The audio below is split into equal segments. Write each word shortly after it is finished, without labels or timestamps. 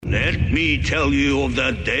Let me tell you of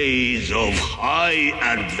the days of high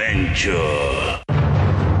adventure.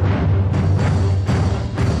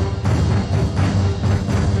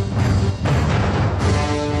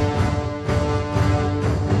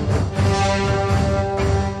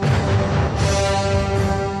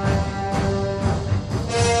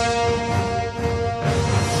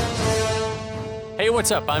 Hey,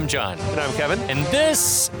 what's up? I'm John. And I'm Kevin. And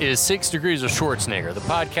this is 6 Degrees of Schwarzenegger, the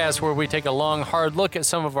podcast where we take a long, hard look at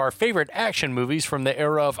some of our favorite action movies from the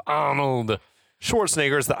era of Arnold.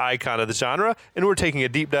 Schwarzenegger is the icon of the genre, and we're taking a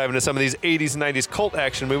deep dive into some of these 80s and 90s cult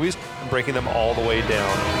action movies and breaking them all the way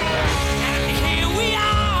down. And here we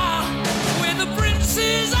are, we're the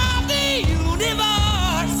princes of the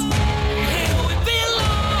universe. Here we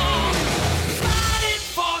belong, fighting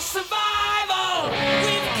for survival.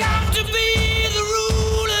 We've come to be the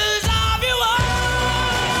rulers of your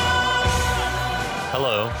world.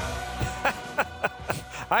 Hello.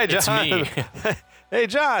 Hi, John. It's me. Hey,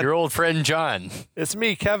 John. Your old friend John. It's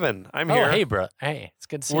me, Kevin. I'm Oh, here. hey, bro. Hey, it's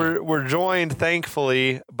good to see you. We're joined,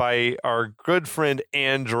 thankfully, by our good friend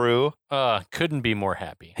Andrew. Couldn't be more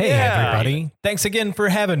happy. Hey, Yeah. everybody. Thanks again for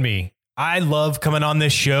having me. I love coming on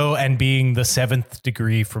this show and being the seventh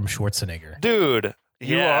degree from Schwarzenegger. Dude.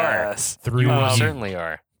 You yes. Through You you. certainly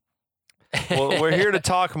are. Well, we're here to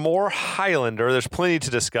talk more Highlander. There's plenty to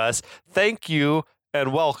discuss. Thank you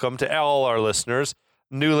and welcome to all our listeners,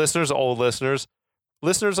 new listeners, old listeners,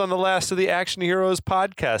 listeners on the Last of the Action Heroes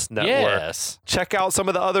podcast network. Yes. Check out some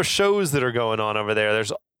of the other shows that are going on over there.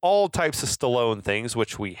 There's all types of Stallone things,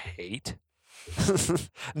 which we hate.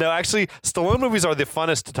 No, actually, Stallone movies are the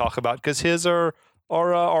funnest to talk about because his are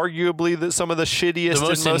arguably some of the shittiest The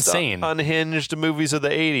most and most insane. unhinged movies of the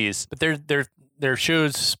 80s. But they're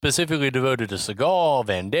shows specifically devoted to Seagal,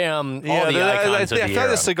 Van Damme, all the I icons of the thought era.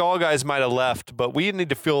 the Seagal guys might have left, but we need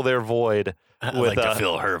to fill their void. I'd with, like to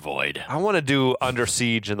fill her void. I want to do Under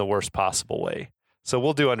Siege in the worst possible way. So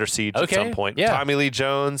we'll do Under Siege at Okay, some point. yeah. Tommy Lee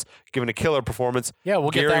Jones giving a killer performance. Yeah,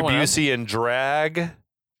 we'll get Gary that one up. Busey in drag.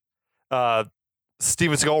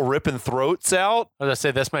 Steven Seagal ripping throats out. As I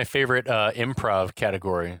say, that's my favorite improv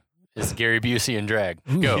category. Is Gary Busey and drag.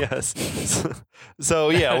 Go. Yes. So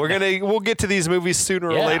yeah, we'll get to these movies sooner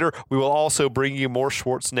or Yeah. later. We will also bring you more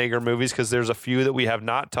Schwarzenegger movies because there's a few that we have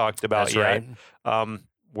not talked about That's yet. right.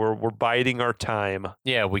 We're biding our time.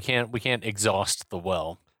 Yeah, we can't exhaust the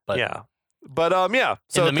well. But Yeah. But yeah.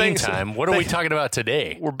 So in the meantime, what are we talking about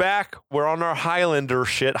today? We're back. We're on our Highlander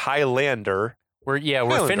shit. Highlander. We're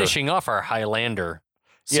Highlander. finishing off our Highlander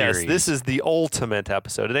series. Yes, this is the ultimate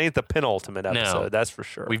episode. It ain't the penultimate episode, that's for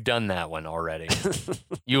sure. We've done that one already.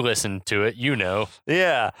 You listened to it, you know.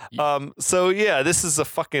 Yeah. So yeah, this is a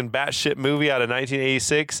fucking batshit movie out of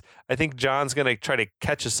 1986. I think John's gonna try to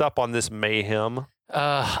catch us up on this mayhem.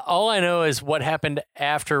 All I know is what happened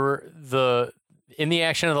after in the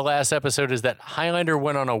action of the last episode is that Highlander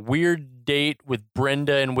went on a weird date with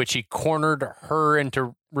Brenda in which he cornered her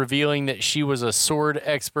into revealing that she was a sword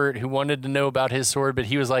expert who wanted to know about his sword, but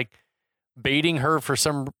he was like baiting her for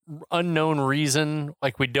some unknown reason.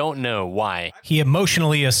 Like, we don't know why. He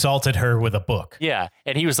emotionally assaulted her with a book. Yeah.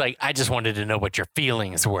 And he was like, I just wanted to know what your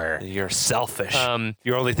feelings were. You're selfish. Um,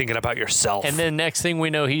 You're only thinking about yourself. And then next thing we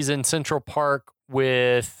know, he's in Central Park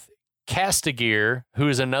with Castigear, who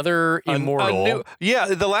is another immortal.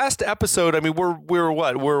 The last episode. I mean, we're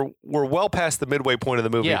well past the midway point of the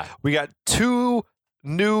movie. Yeah. We got two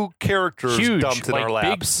new characters Huge, dumped in like our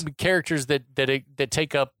laps. big characters that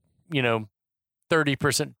take up 30%,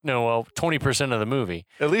 20% of the movie.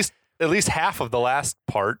 At least half of the last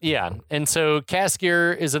part. Yeah, and so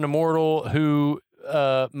Castigear is an immortal who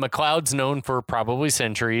McLeod's known for probably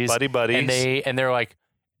centuries. Buddies. and they're like,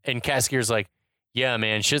 and Castigear's like, yeah,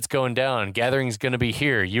 man, shit's going down. Gathering's gonna be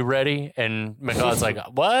here. You ready? And McLeod's like,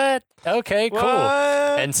 what? Okay, cool.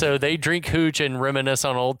 What? And so they drink hooch and reminisce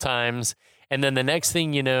on old times. And then the next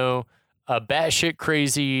thing you know, a batshit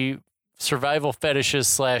crazy survival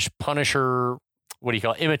fetishist / Punisher,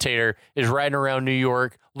 imitator, is riding around New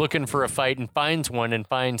York looking for a fight and finds one and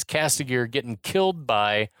finds Castigear getting killed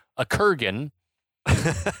by a Kurgan.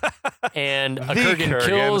 And a Kurgan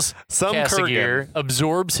kills Some Castigear, Kurgan.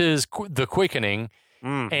 absorbs the quickening,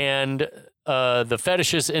 and the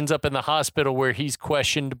fetishist ends up in the hospital where he's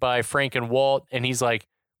questioned by Frank and Walt, and he's like,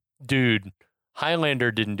 dude,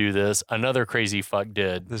 Highlander didn't do this. Another crazy fuck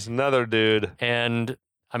did. There's another dude. And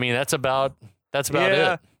I mean, that's about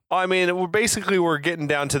Yeah. it. I mean, we're getting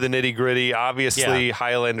down to the nitty gritty. Obviously,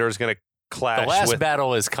 Highlander is going to clash The last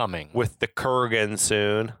battle is coming. with the Kurgan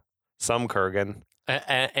soon. Some Kurgan.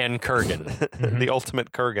 And Kurgan. The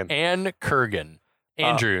ultimate Kurgan. And Kurgan.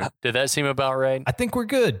 Andrew, did that seem about right? I think we're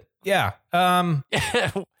good. Yeah.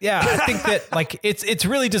 Yeah, I think that like it's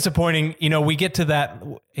really disappointing. You know, we get to that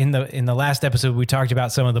in the last episode we talked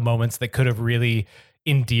about some of the moments that could have really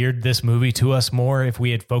endeared this movie to us more if we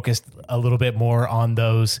had focused a little bit more on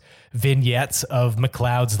those vignettes of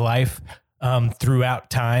McLeod's life throughout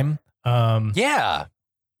time. Yeah.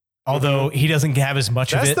 Although he doesn't have as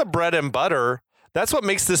much of That's it. the bread and butter. That's what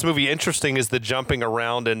makes this movie interesting is the jumping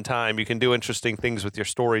around in time. You can do interesting things with your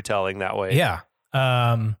storytelling that way. Yeah.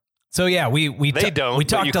 So yeah, we don't, we but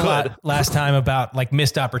talked you a could. lot last time about like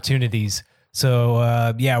missed opportunities.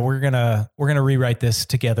 So yeah, we're gonna rewrite this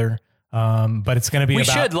together. But it's gonna be We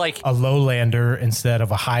about should, like- a lowlander instead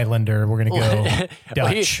of a Highlander. We're gonna go Well,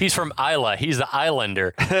 Dutch. he's from Isla. He's the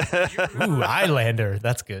Islander. Ooh, Highlander.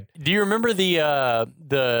 That's good. Do you remember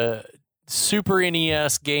the Super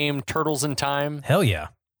NES game Turtles in Time? Hell yeah.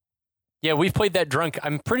 Yeah, we've played that drunk.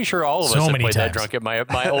 I'm pretty sure all of So us have many played that times. drunk at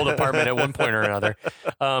my old apartment at one point or another.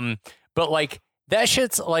 But like that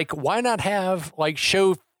shit's like, why not have like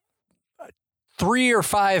show 3 or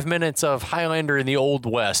 5 minutes of Highlander in the Old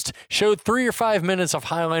West? Show 3 or 5 minutes of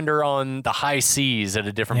Highlander on the high seas at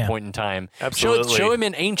a different Yeah. point in time. Absolutely. Show him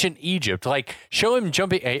in ancient Egypt. Like show him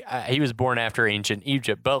jumping. He was born after ancient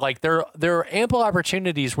Egypt, but like there are ample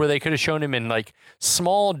opportunities where they could have shown him in like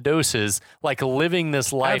small doses, like living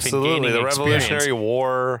this life Absolutely. and gaining The experience. Revolutionary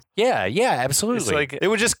War. Yeah, absolutely. It's like it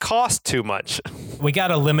would just cost too much. We got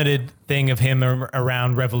a limited thing of him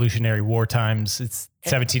around Revolutionary War times. It's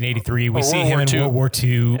 1783. We Or see World him War in II. World War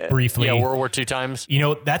II briefly. Yeah, World War II times. You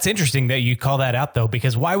know, that's interesting that you call that out, though,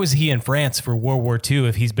 because why was he in France for World War II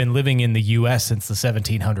if he's been living in the U.S. since the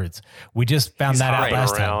 1700s? We just found that out hopping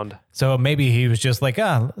last around. time. So maybe he was just like,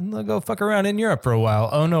 I'll go fuck around in Europe for a while.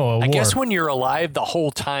 Oh, no, a war. I guess when you're alive the whole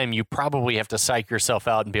time, you probably have to psych yourself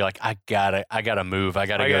out and be like, I gotta move. I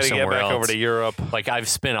gotta I go got to somewhere get back else. over to Europe. Like I've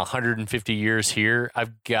spent 150 years here.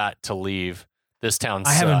 I've got to leave. This town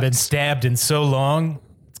I haven't been sucks. stabbed in so long.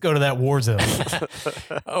 Let's go to that war zone.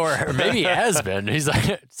 Or maybe he has been. He's like,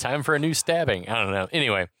 it's time for a new stabbing. I don't know.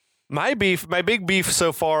 Anyway, My big beef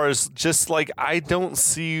so far is just like I don't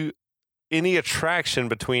see any attraction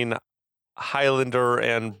between Highlander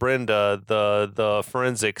and Brenda, the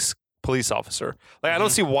forensics police officer. Like I don't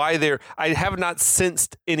see why I have not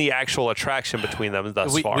sensed any actual attraction between them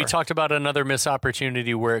thus far. we talked about another missed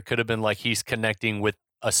opportunity where it could have been like he's connecting with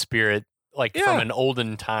a spirit like from an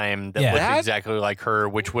olden time that Yeah. looked That- exactly like her,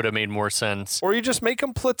 which would have made more sense. Or you just make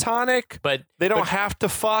them platonic. But They don't but- have to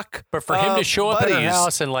fuck. But for him to show up at her buddies.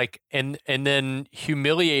 house and like and then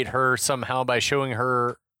humiliate her somehow by showing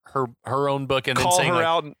her own book and then call saying her like,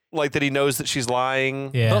 out like that he knows that she's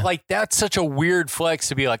lying. Yeah. but like that's such a weird flex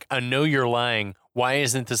to be like, I know you're lying. Why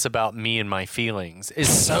isn't this about me and my feelings? Is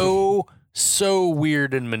so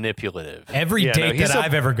weird and manipulative. Every Yeah, no, date he's that a-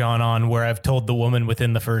 I've ever gone on where I've told the woman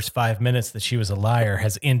within the first 5 minutes that she was a liar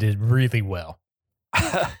has ended really well.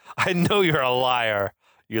 I know you're a liar.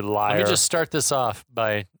 You liar. Let me just start this off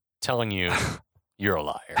by telling you you're a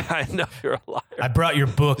liar. I know you're a liar. I brought your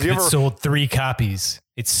book Did you that ever- sold 3 copies.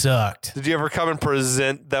 It sucked. Did you ever come and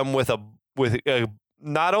present them with a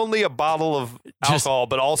not only a bottle of Just- alcohol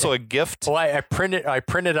but also a gift? Well, I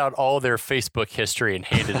printed out all their Facebook history and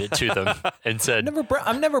handed it to them and said,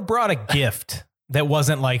 I've never brought a gift that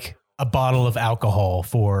wasn't like a bottle of alcohol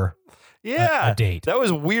for Yeah, a date. That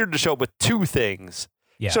was weird to show up with 2 things.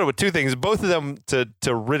 Yeah. Show up with 2 things, both of them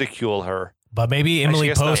to ridicule her. But maybe Emily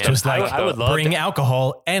guess not. Post was I- like, I would love bring to-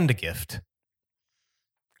 alcohol and a gift.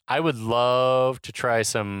 I would love to try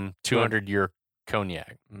some 200-year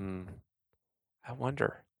cognac. I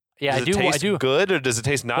wonder. Yeah, Does I it do. taste I do. good, or does it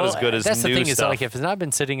taste not Well, as good as that's new the thing is stuff? like if it's not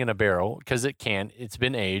been sitting in a barrel because it can, it's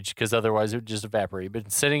been aged because otherwise it would just evaporate.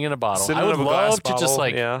 But sitting in a bottle, Sitting I would in a glass love to just bottle,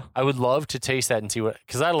 like yeah. I would love to taste that and see what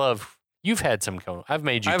because I love. You've had some cognac. I've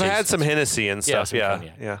made you. I've taste had some it. Hennessy and Yeah, stuff. some Yeah,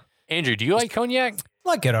 cognac. yeah. Andrew, do you like cognac?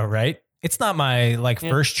 Like it all right. It's not my like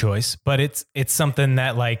first choice, but it's something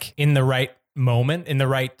that like in the right moment, in the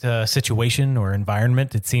right situation or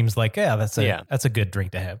environment, it seems like that's a good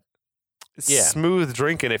drink to have. It's Yeah. smooth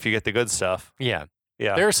drinking if you get the good stuff. Yeah.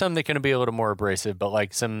 Yeah. There are some that can be a little more abrasive, but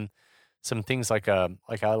like some things like I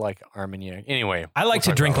like Armagnac. Anyway, I like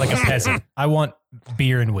we'll to drink talk like a about it. peasant. I want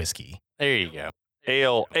beer and whiskey. There you go.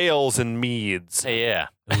 ales and meads. Yeah.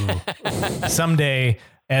 Someday,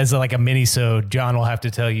 as like a mini-sode, John will have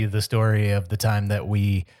to tell you the story of the time that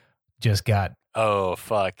we just got Oh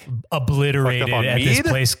fuck. obliterated Fucked up on at this mead?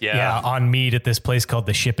 place. Yeah. On mead at this place called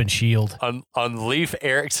the Ship and Shield. On Leif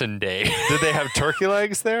Erikson Day. Did they have turkey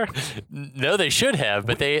legs there? No, they should have,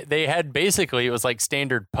 but they had basically it was like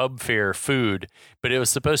standard pub fare food, but it was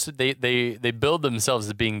supposed to they billed themselves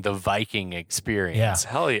as being the Viking experience.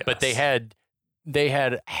 Yeah. Hell yeah. But they had they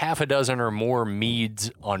had half a dozen or more meads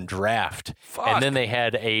on draft. Fuck. And then they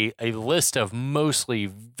had a list of mostly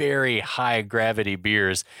very high gravity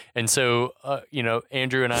beers. And so,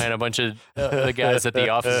 Andrew and I and a bunch of the guys at the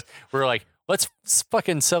office were like, let's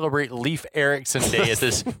fucking celebrate Leif Erikson Day at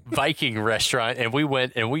this Viking restaurant. And we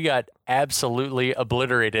went and we got absolutely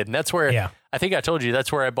obliterated. And that's where, I think I told you,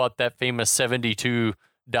 that's where I bought that famous $72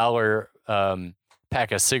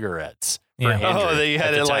 pack of cigarettes. Yeah. Andrew They had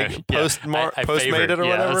at it the like time. postmated favored. or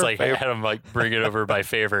whatever. I was like, I had them like bring it over by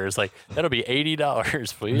favor. It's like, that'll be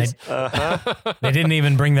 $80, please. They didn't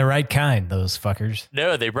even bring the right kind, those fuckers.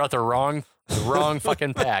 No, they brought the wrong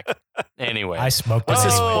fucking pack. Anyway, I smoked it what's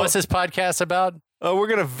anyway. this podcast about? we're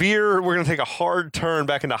gonna take a hard turn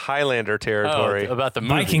back into Highlander territory. About the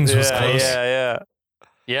movie. Vikings was yeah, close.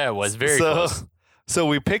 yeah. it was very close. So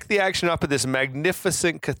we pick the action up at this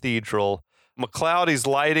magnificent cathedral. McLeod, he's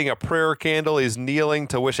lighting a prayer candle. He's kneeling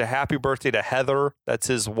to wish a happy birthday to Heather. That's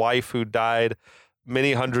his wife who died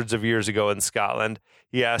many hundreds of years ago in Scotland.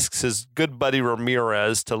 He asks his good buddy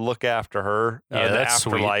Ramirez to look after her in the that's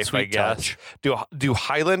afterlife, sweet I guess. touch. Do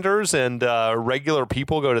Highlanders and regular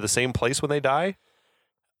people go to the same place when they die?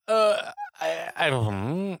 I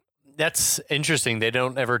don't. That's interesting. They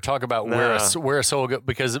don't ever talk about Nah. where a soul goes,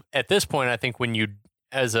 because at this point, I think when you,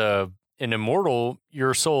 as an immortal,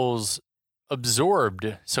 your soul's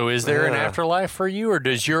absorbed. So is there an Yeah. afterlife for you, or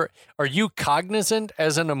are you cognizant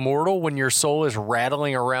as an immortal when your soul is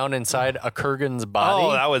rattling around inside a Kurgan's body?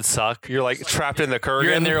 Oh, that would suck. You're like trapped in the Kurgan.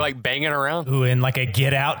 You're in there like banging around. Ooh, in like a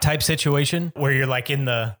get out type situation where you're like in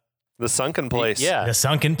the The sunken place. Yeah.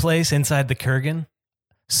 sunken place inside the Kurgan.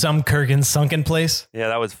 Some Kurgan sunken place. Yeah,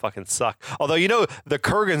 that would fucking suck. Although, the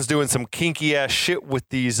Kurgan's doing some kinky ass shit with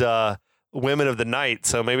these women of the night,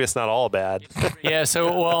 so maybe it's not all bad. Yeah.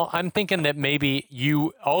 So, well, I'm thinking that maybe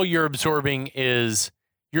all you're absorbing is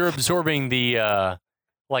the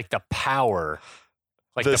like the power,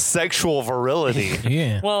 like the sexual virility.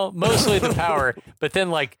 Yeah. well, mostly the power, but then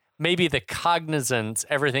like maybe the cognizance,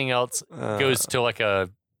 everything else goes to like a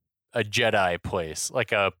Jedi place,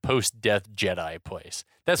 like a post-death Jedi place.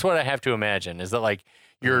 That's what I have to imagine, is that like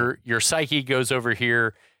your psyche goes over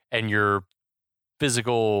here and your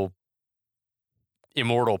physical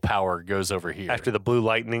immortal power goes over here. After the blue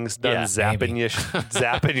lightning's done Yeah, zapping maybe. you,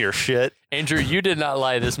 zapping your shit. Andrew, you did not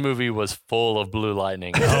lie. This movie was full of blue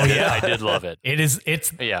lightning. Oh, yeah. I did love it.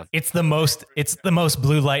 It's Yeah. the most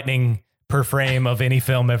blue lightning per frame of any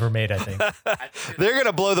film ever made, I think. They're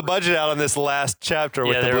gonna blow the budget out on this last chapter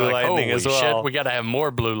with Yeah, the they were blue like, lightning holy as well. shit, we got to have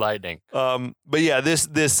more blue lightning. But yeah, this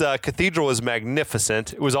cathedral is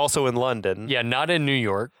magnificent. It was also in London. Yeah, not in New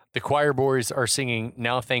York. The choir boys are singing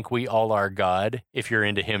 "Now Thank We All Our God." If you're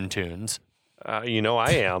into hymn tunes, I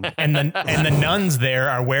am. And the nuns there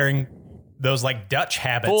are wearing those like Dutch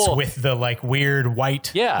habits Full. with the like weird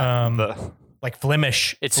white, Yeah. like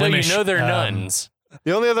Flemish. it's so you know they're nuns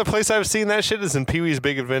The only other place I've seen that shit is in Pee-wee's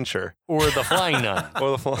Big Adventure. or the flying nun,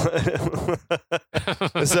 Or the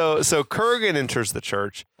so Kurgan enters the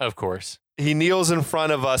church. of course. He kneels in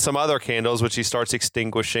front of some other candles, which he starts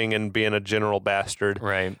extinguishing and being a general bastard.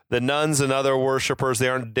 Right. The nuns and other worshippers, they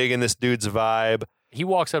aren't digging this dude's vibe. He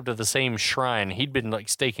walks up to the same shrine. He'd been like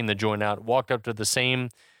staking the joint out. Walked up to the same,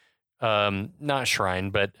 not shrine,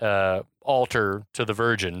 but altar to the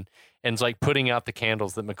Virgin, and is like putting out the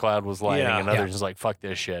candles that McLeod was lighting, Yeah. and others is like, "Fuck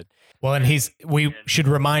this shit." Well, and we should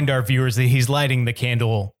remind our viewers that he's lighting the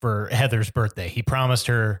candle for Heather's birthday. He promised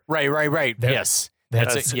her Right. There- Yes.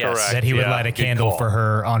 that's it. Yes. correct. that he would Yeah, light a good candle call. for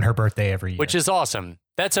her on her birthday every year. Which is awesome.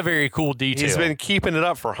 That's a very cool detail. He's been keeping it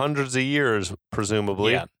up for hundreds of years,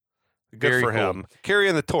 presumably. Yeah. Good Very for cool. him.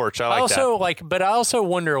 Carrying the torch. I like But I also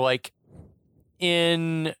wonder, like,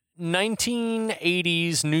 in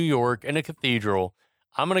 1980s New York in a cathedral,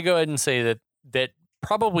 I'm going to go ahead and say that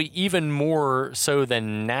probably even more so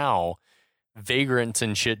than now, vagrants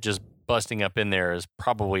and shit just busting up in there is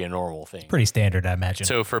probably a normal thing. pretty standard, I imagine.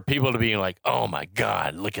 So for people to be like, "Oh my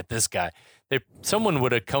God, look at this guy," someone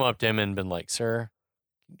would have come up to him and been like, "Sir,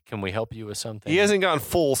 can we help you with something?" He hasn't gone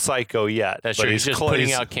full psycho yet. That's but true. He's just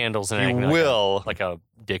putting out candles and he acting will. like a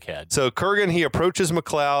dickhead. So Kurgan, he approaches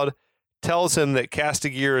McLeod, tells him that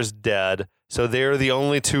Castigear is dead, so they're the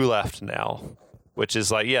only two left now. Which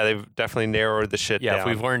is like, yeah, they've definitely narrowed the shit Yeah, down. if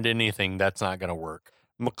we've learned anything, that's not going to work.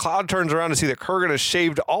 McLeod turns around to see that Kurgan has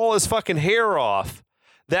shaved all his fucking hair off.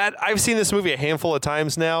 That I've seen this movie a handful of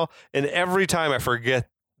times now, and every time I forget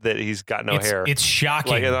that he's got no hair. It's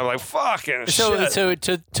shocking. Like, and I'm like, fucking So shit.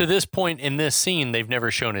 to this point in this scene, they've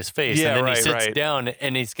never shown his face. Yeah, and then right, he sits right. down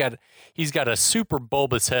and he's got a super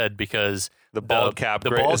bulbous head because The bald cap the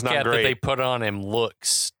great bald is not cap great. that they put on him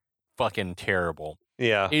looks fucking terrible.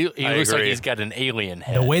 Yeah, He I looks like agree. he's got an alien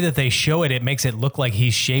head. The way that they show it, it makes it look like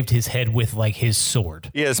he's shaved his head with like his sword.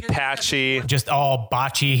 He is patchy. Just all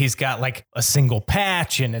botchy. He's got like a single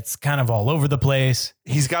patch and it's kind of all over the place.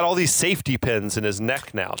 He's got all these safety pins in his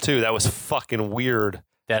neck now too. That was fucking weird.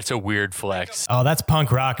 That's a weird flex. Oh, that's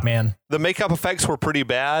punk rock, man. The makeup effects were pretty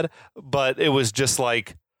bad, but it was just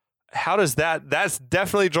like, how does that's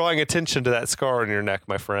definitely drawing attention to that scar on your neck,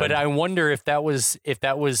 my friend. But I wonder if that was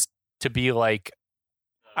to be like,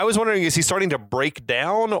 I was wondering, is he starting to break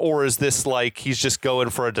down, or is this like he's just going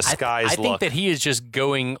for a disguise I think look? that he is just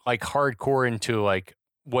going like hardcore into like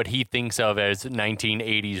what he thinks of as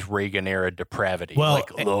 1980s Reagan era depravity. Well,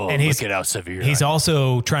 like, and he's- look at how severe. He's I am."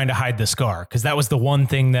 also trying to hide the scar because that was the one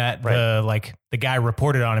thing that the guy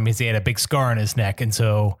reported on him is he had a big scar on his neck. And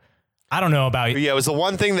so I don't know about Yeah, it was the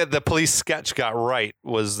one thing that the police sketch got right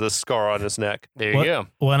was the scar on his neck. There you go.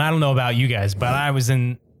 Well, and I don't know about you guys, but I was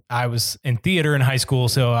in theater in high school,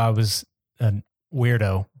 so I was a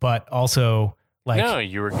weirdo, but also like, No,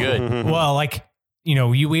 you were good. well, like, you know,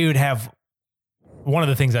 we would have, one of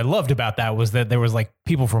the things I loved about that was that there was like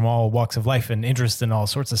people from all walks of life and interests and all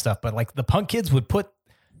sorts of stuff, but like the punk kids would put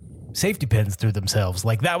safety pins through themselves.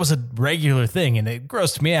 Like that was a regular thing and it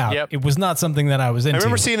grossed me out. Yep. It was not something that I was into. I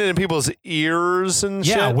remember seeing it in people's ears and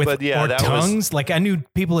yeah, shit, with but yeah, or that tongues. Like I knew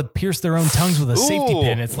people had pierced their own tongues with a safety Ooh.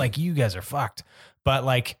 pin. It's like, you guys are fucked. But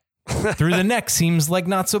like through the neck seems like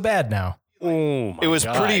not so bad now. Oh my it was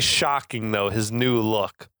God. pretty shocking though, his new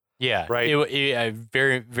look. Yeah, right? It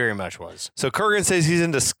very, very much was. So Kurgan says he's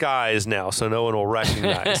in disguise now, so no one will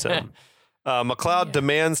recognize him. McLeod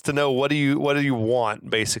demands to know what do you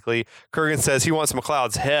want, basically. Kurgan says he wants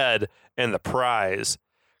McLeod's head and the prize.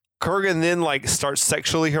 Kurgan then like starts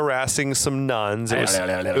sexually harassing some nuns. It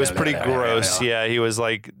was pretty gross. Yeah, he was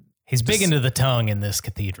like, He's big into the tongue in this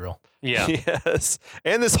cathedral. Yeah. yes.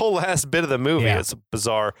 And this whole last bit of the movie Yeah. is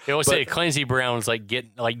bizarre. It will But say Clancy Brown's like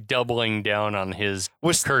doubling down on his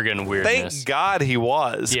Which, Kurgan weirdness. Thank God he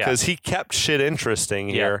was, Yeah. because he kept shit interesting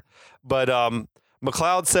Yeah. here. But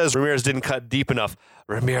McLeod says Ramirez didn't cut deep enough.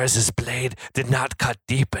 Ramirez's blade did not cut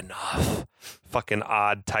deep enough. Fucking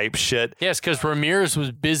odd type shit. Yes, because Ramirez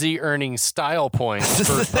was busy earning style points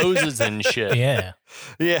for poses and shit. Yeah.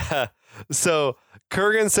 Yeah. So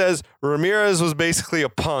Kurgan says Ramirez was basically a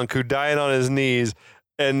punk who died on his knees.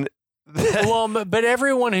 And Well, but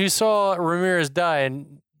everyone who saw Ramirez die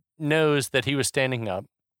knows that he was standing up.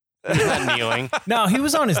 He's not kneeling. No, he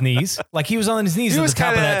was on his knees. Like he was on his knees He at was the top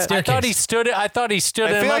of kinda- that I staircase. I thought he stood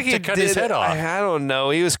I him feel up like to he cut did, his head off. I don't know.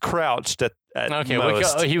 He was crouched at Okay,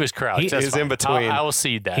 most. he was crouched. He- That's He's in fine. between. I will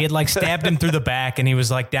cede that. He had like stabbed him through the back and he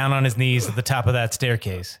was like down on his knees at the top of that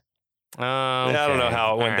staircase. I don't know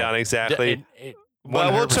how it went down exactly.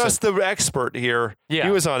 Well, we'll 100%. trust the expert here. Yeah.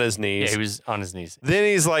 He was on his knees. Yeah, he was on his knees. Then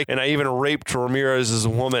he's like, and I even raped Ramirez's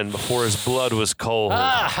woman before his blood was cold.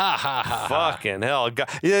 Ha ha ha. Fucking hell. God.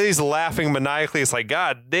 Yeah, he's laughing maniacally. It's like,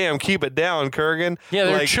 God damn, keep it down, Kurgan. Yeah,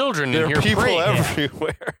 there are like, children in there here are people praying.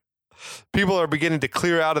 everywhere. People are beginning to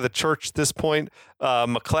clear out of the church at this point.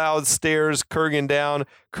 McLeod stares Kurgan down.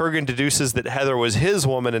 Kurgan deduces that Heather was his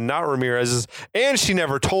woman and not Ramirez's, and she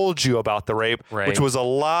never told you about the rape, Right. which was a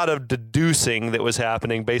lot of deducing that was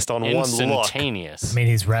happening based on one look. Instantaneous. I mean,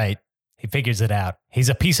 he's right. He figures it out. He's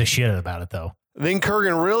a piece of shit about it though. Then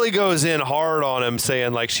Kurgan really goes in hard on him,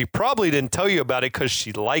 saying like she probably didn't tell you about it because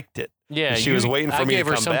she liked it. Yeah, she was waiting for I me to gave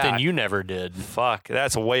her come something back. you never did. Fuck,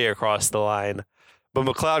 that's way across the line. But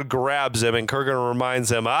McLeod grabs him, and Kurgan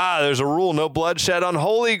reminds him, there's a rule, no bloodshed on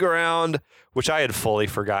holy ground, which I had fully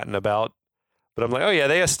forgotten about. But I'm like, oh yeah,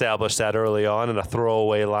 they established that early on in a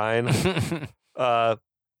throwaway line.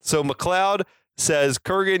 So McLeod says,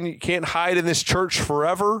 Kurgan, you can't hide in this church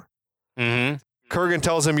forever. Mm-hmm. Kurgan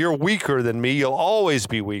tells him, you're weaker than me. You'll always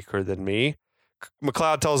be weaker than me.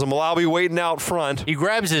 McLeod tells him, well, I'll be waiting out front. He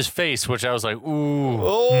grabs his face, which I was like, ooh.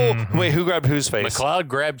 Oh, wait, who grabbed whose face? McLeod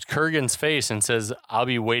grabs Kurgan's face and says, I'll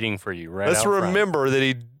be waiting for you right Let's out front." remember that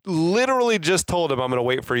he literally just told him, I'm going to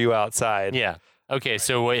wait for you outside. Yeah. Okay,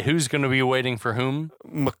 so wait, who's going to be waiting for whom?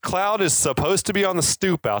 McLeod is supposed to be on the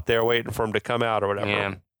stoop out there waiting for him to come out or whatever.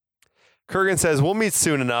 Yeah. Kurgan says, we'll meet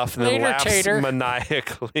soon enough, and then Later, laughs Tater.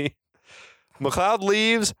 maniacally. McLeod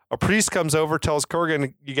leaves. A priest comes over, tells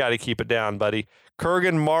Kurgan, you got to keep it down, buddy.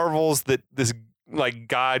 Kurgan marvels that this like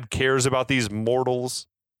God cares about these mortals.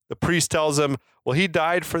 The priest tells him, well, he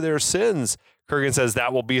died for their sins. Kurgan says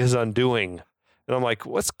that will be his undoing. And I'm like,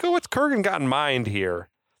 what's Kurgan got in mind here?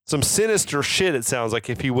 Some sinister shit, it sounds like,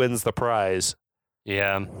 if he wins the prize.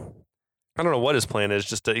 Yeah. I don't know what his plan is.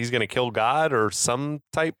 Just he's going to kill God or some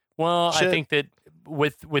type. Well, Shit. I think that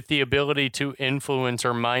with the ability to influence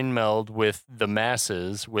or mind meld with the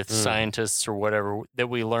masses, with scientists or whatever that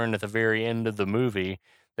we learn at the very end of the movie,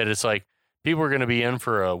 that it's like people are going to be in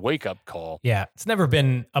for a wake up call. Yeah, it's never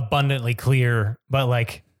been abundantly clear, but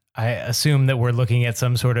like I assume that we're looking at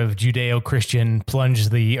some sort of Judeo-Christian plunge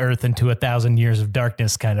the earth into 1,000 years of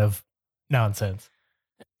darkness kind of nonsense.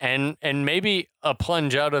 And maybe a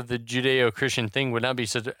plunge out of the Judeo-Christian thing would not be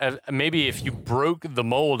such. Maybe if you broke the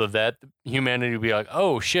mold of that, humanity would be like,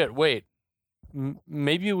 "Oh shit, wait,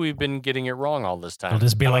 maybe we've been getting it wrong all this time." It'll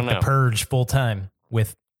just be I like don't the know. Purge full time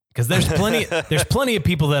with because there's plenty of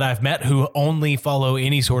people that I've met who only follow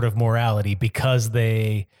any sort of morality because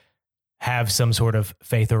they have some sort of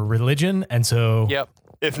faith or religion, and so Yep.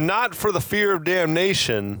 If not for the fear of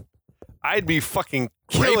damnation, I'd be fucking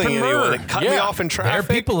killing Rape and anyone murder. that cut me Yeah. off in there are traffic.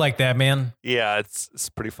 people like that, man. Yeah, it's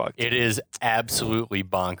pretty fucked. It is absolutely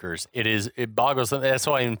bonkers. It boggles. That's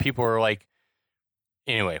why when people are like,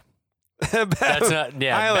 anyway, that's not.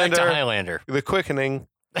 Yeah, Highlander. back to Highlander. The quickening.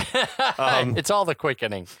 It's all the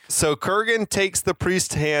quickening. So Kurgan takes the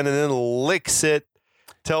priest's hand and then licks it.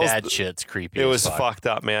 Tells That shit's creepy. it as was fuck. fucked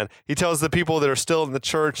up, man. He tells the people that are still in the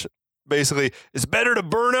church, basically, it's better to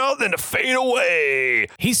burn out than to fade away.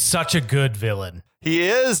 He's such a good villain. He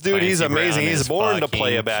is, dude. He's Clancy amazing. Brown He's is born to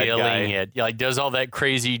play a fucking bad killing guy. It. Like does all that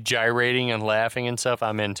crazy gyrating and laughing and stuff.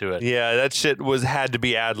 I'm into it. Yeah, that shit had to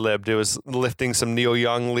be ad-libbed. It was lifting some Neil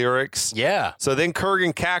Young lyrics. Yeah. So then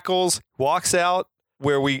Kurgan cackles, walks out,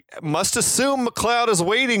 where we must assume McLeod is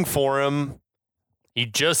waiting for him. He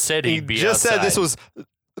just said He he'd be just said this outside. was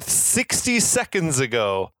 60 seconds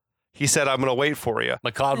ago. He said, I'm going to wait for you.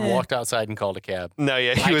 McLeod walked outside and called a cab. No,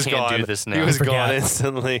 yeah, he I was can't gone. do this now. He was I forgot. gone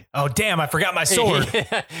instantly. Oh damn! I forgot my sword.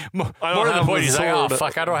 More I don't to the have point, a he's like, "Oh sword."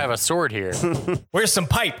 fuck, I don't have a sword here." Where's some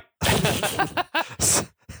pipe?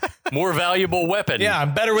 More valuable weapon. Yeah,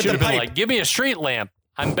 I'm better with Should the have been pipe. like, "Give me a street lamp.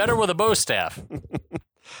 I'm better with a bow staff."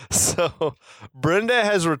 So Brenda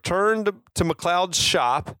has returned to McLeod's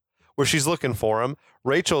shop where she's looking for him.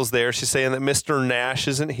 Rachel's there. She's saying that Mr. Nash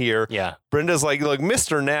isn't here. Yeah. Brenda's like, look,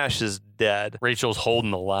 Mr. Nash is dead. Rachel's holding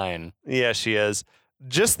the line. Yeah, she is.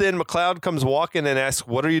 Just then, McLeod comes walking and asks,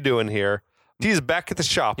 what are you doing here? He's back at the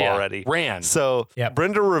shop Yeah, already. ran. So Yep.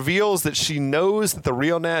 Brenda reveals that she knows that the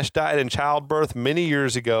real Nash died in childbirth many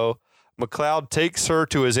years ago. McLeod takes her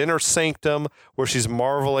to his inner sanctum where she's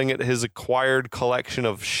marveling at his acquired collection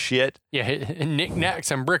of shit. Yeah,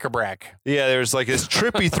 knickknacks and bric-a-brac. Yeah, there's like this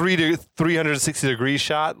trippy 360 degree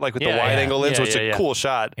shot, like with the Yeah, wide yeah. angle lens, Yeah, which is yeah, a yeah. cool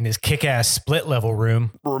shot. In his kick-ass split-level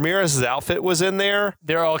room. Ramirez's outfit was in there.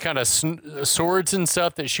 They're all kind of swords and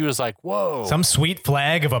stuff that she was like, "Whoa." Some sweet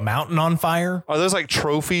flag of a mountain on fire. Are those like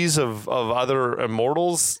trophies of other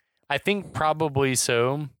immortals? I think probably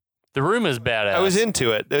so. The room is badass. I was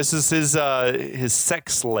into it. This is his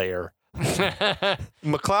sex lair.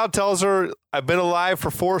 McLeod tells her, I've been alive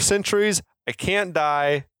for 4 centuries. I can't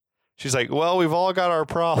die. She's like, well, we've all got our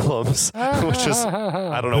problems, which is,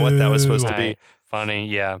 I don't know what that was supposed to be. Right. Funny,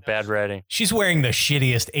 yeah, bad writing. She's wearing the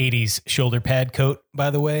shittiest 80s shoulder pad coat, by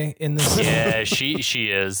the way, in this. Yeah,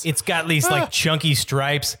 she is. It's got these like chunky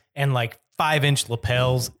stripes and like 5-inch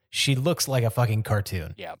lapels. She looks like a fucking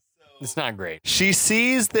cartoon. Yeah, it's not great. She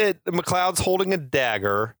sees that McLeod's holding a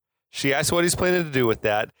dagger. She asks what he's planning to do with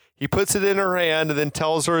that. He puts it in her hand and then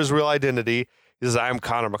tells her his real identity. He says, I am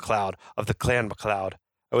Connor McLeod of the Clan McLeod.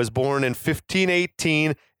 I was born in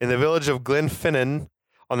 1518 in the village of Glenfinnan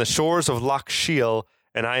on the shores of Loch Shiel,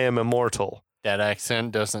 and I am immortal. That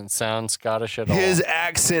accent doesn't sound Scottish at all. His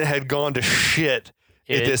accent had gone to shit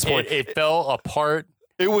at this point. It fell apart.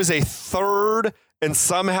 It was a third and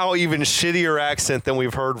somehow even shittier accent than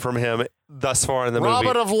we've heard from him thus far in the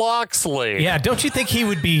Robert movie. of Locksley. Yeah, don't you think he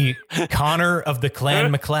would be Connor of the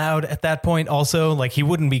Clan McLeod at that point also? Like, he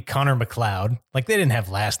wouldn't be Connor McLeod. Like, they didn't have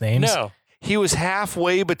last names. No. He was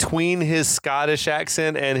halfway between his Scottish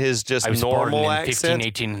accent and his just I was born normal in accent.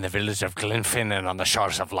 1518 in the village of Glenfinnan on the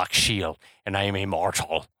shores of Loch Shiel, and I am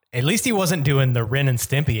immortal. At least he wasn't doing the Ren and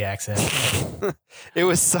Stimpy accent. It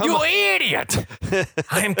was some. You idiot!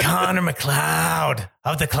 I am Connor McLeod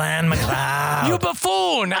of the Clan McLeod. You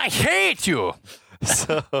buffoon! I hate you!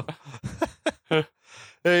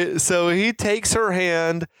 So he takes her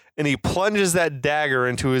hand and he plunges that dagger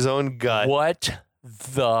into his own gut. What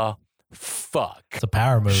the fuck? It's a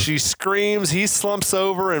power move. She screams. He slumps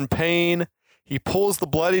over in pain. He pulls the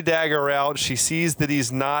bloody dagger out. She sees that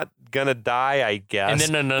he's not gonna die, I guess.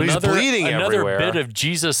 And then but he's another bleeding everywhere. bit of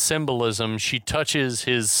Jesus symbolism. She touches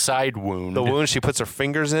his side wound. The wound. She puts her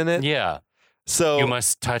fingers in it. Yeah. So You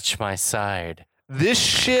must touch my side. this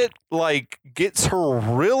shit like gets her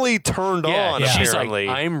really turned on. She's like, Apparently,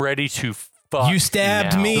 I'm ready to fuck. You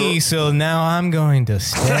stabbed now. me, so now I'm going to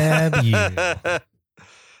stab you.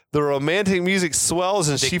 The romantic music swells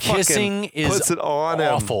and The she kissing fucking is puts it on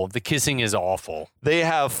him. awful. The kissing is awful. They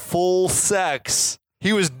have full sex.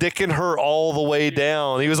 He was dicking her all the way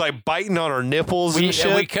down. He was like biting on her nipples and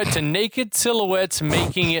shit. We cut to naked silhouettes,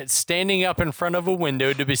 making it standing up in front of a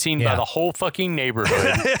window to be seen by Yeah. the whole fucking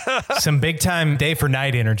neighborhood. Some big time day for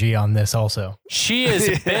night energy on this also. She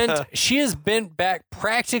is bent. She is bent back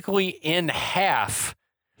practically in half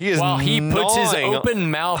He is while he puts his gnawing-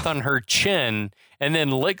 open mouth on her chin and then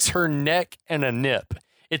licks her neck and a nip.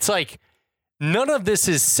 It's like none of this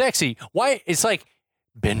is sexy. Why? It's like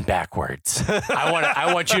bend backwards.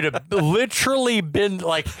 I want you to literally bend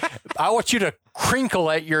like I want you to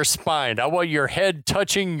crinkle at your spine. I want your head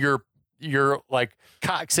touching your like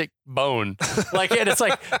coccyx bone. Like, and it's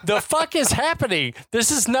like, the fuck is happening?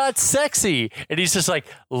 This is not sexy. And he's just like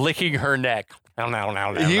licking her neck.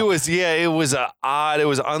 He was, it was odd. It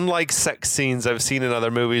was unlike sex scenes I've seen in other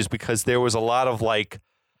movies because there was a lot of like,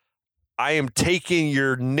 I am taking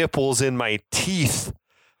your nipples in my teeth.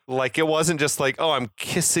 Like, it wasn't just like, oh, I'm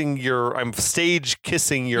stage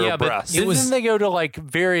kissing your breast. But then they go to like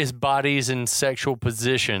various bodies and sexual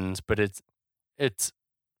positions, but it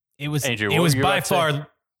was Andrew, it what was were you by about to say? far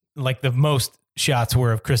like the most shots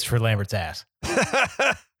were of Christopher Lambert's ass.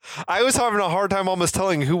 I was having a hard time almost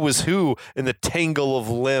telling who was who in the tangle of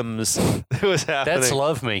limbs that was happening. That's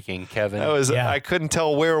lovemaking, Kevin. That was, Yeah. I couldn't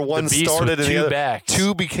tell where one beast started with and the two other. backs.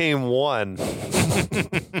 Two became one.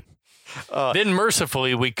 Then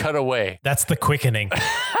mercifully we cut away. That's the quickening.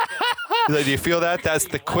 Do you feel that? That's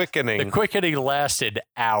the quickening. The quickening lasted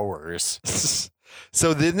hours.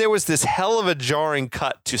 So then there was this hell of a jarring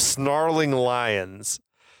cut to Snarling Lions,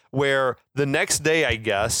 where the next day, I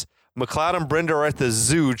guess, McLeod and Brenda are at the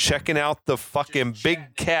zoo checking out the fucking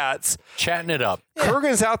big cats. Chatting it up.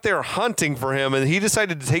 Kurgan's out there hunting for him, and he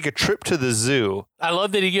decided to take a trip to the zoo. I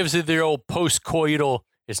love that he gives it the old post-coital,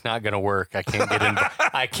 it's not going to work. I can't get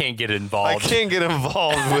I can't get I involved. can't get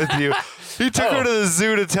involved with you. He took her to the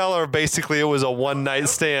zoo to tell her basically it was a one-night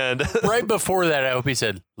stand. Right before that, I hope he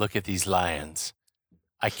said, look at these lions.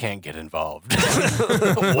 I can't get involved.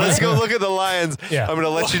 Let's go look at the lions. Yeah. I'm going to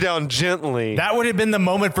let you down gently. That would have been the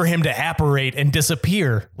moment for him to apparate and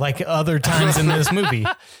disappear like other times in this movie.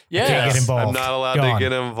 Yes. Can't get involved. I'm not allowed Gone. to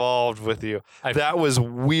get involved with you. I've- That was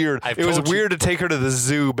weird. I've It was told you- weird to take her to the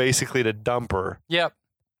zoo basically to dump her. Yep.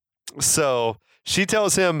 So she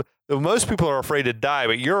tells him that most people are afraid to die,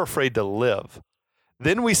 but you're afraid to live.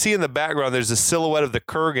 Then we see in the background there's a silhouette of the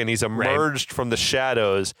Kurgan. He's emerged from the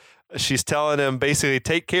shadows. She's telling him basically,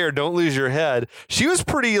 take care, don't lose your head. She was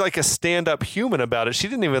pretty like a stand-up human about it. She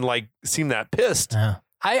didn't even like seem that pissed.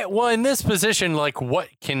 Well, in this position, like, what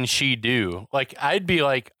can she do? Like, I'd be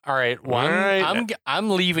like, all right, well, I'm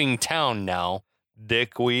leaving town now.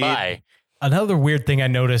 Dickweed. Bye. Another weird thing I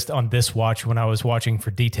noticed on this watch when I was watching for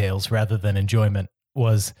details rather than enjoyment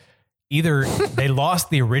was either they lost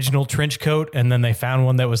the original trench coat and then they found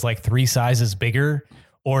one that was like 3 sizes bigger,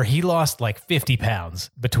 or he lost like 50 pounds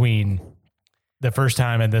between the first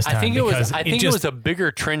time and this time. I think it because was a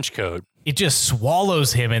bigger trench coat. it just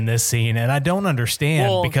swallows him in this scene, and I don't understand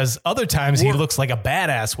Well, because other times he looks like a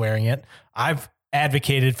badass wearing it. I've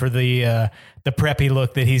advocated for the preppy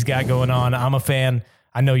look that he's got going on. I'm a fan.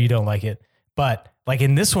 I know you don't like it, but like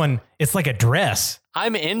in this one, it's like a dress.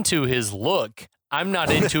 I'm into his look. I'm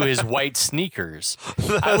not into his white sneakers.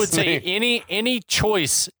 I would say any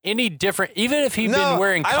choice, any different, even if he'd been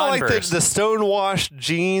wearing I don't Converse. like the stonewashed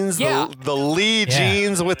jeans. Yeah. The Lee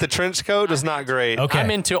jeans with the trench coat is not great. Okay.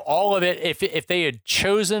 I'm into all of it. If they had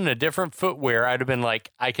chosen a different footwear, I'd have been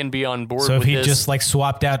like, I can be on board So if with he this. just like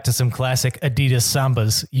swapped out to some classic Adidas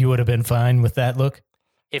Sambas, you would have been fine with that look.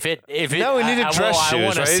 If it, No, we needed dress I shoes,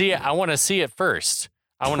 want to right? see it. I want to see it first.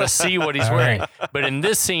 I want to see what he's All wearing. right. But in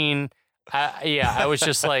this scene, I was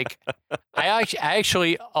just like, I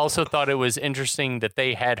actually also thought it was interesting that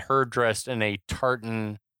they had her dressed in a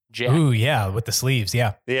tartan jacket. Ooh, yeah, with the sleeves.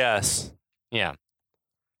 Yeah. Yes. Yeah.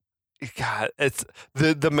 God, it's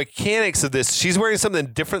the mechanics of this. She's wearing something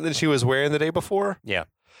different than she was wearing the day before. Yeah.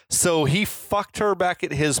 So he fucked her back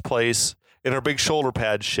at his place in her big shoulder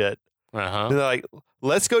pad shit. Uh-huh. And they're like,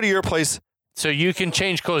 let's go to your place. So you can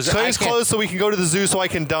change clothes. Change clothes so we can go to the zoo so I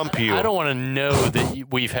can dump you. I don't want to know that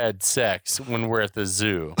we've had sex when we're at the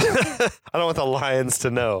zoo. I don't want the lions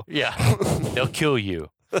to know. Yeah. They'll kill you.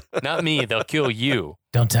 Not me. They'll kill you.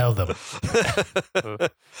 Don't tell them.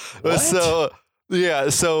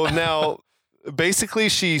 So now basically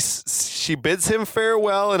she bids him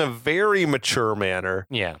farewell in a very mature manner.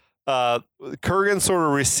 Yeah. Kurgan sort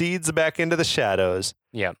of recedes back into the shadows.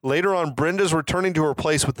 Yeah. Later on, Brenda's returning to her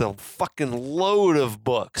place with a fucking load of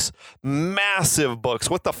books, massive books.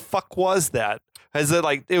 What the fuck was that?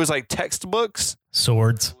 It was like textbooks?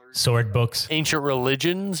 Sword books. Ancient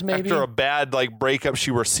religions, maybe? After a bad like breakup,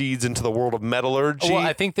 she recedes into the world of metallurgy. Well,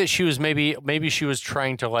 I think that she was maybe she was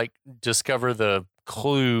trying to like discover the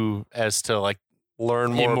clue as to like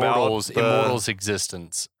learn more immortals about the, immortals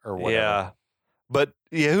existence or whatever. Yeah. But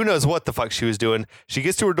yeah, who knows what the fuck she was doing. She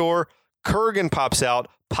gets to her door. Kurgan pops out,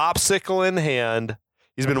 popsicle in hand.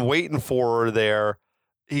 He's been waiting for her there.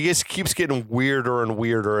 He just keeps getting weirder and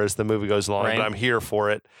weirder as the movie goes along, Right. but I'm here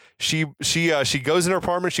for it. She goes in her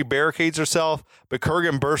apartment, she barricades herself, but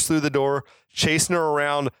Kurgan bursts through the door, chasing her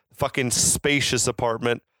around the fucking spacious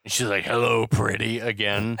apartment. And she's like, "Hello, pretty,"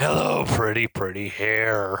 again. Hello, pretty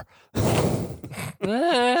hair.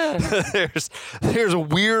 there's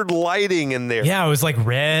weird lighting in there. Yeah, it was like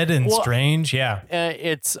red and Well, strange. Yeah.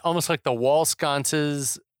 It's almost like the wall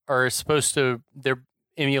sconces are supposed to, they're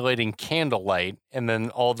emulating candlelight, and then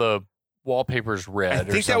all the wallpaper's red.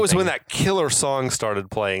 I think that was when that killer song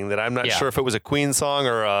started playing. That I'm not Yeah. sure if it was a Queen song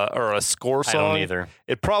or a score I song. don't either.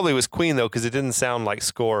 It probably was Queen though, because it didn't sound like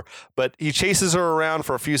score. But he chases her around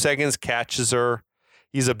for a few seconds, catches her.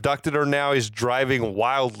 He's abducted her now. He's driving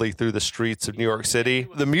wildly through the streets of New York City.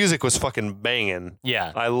 The music was fucking banging.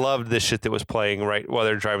 Yeah, I loved this shit that was playing right while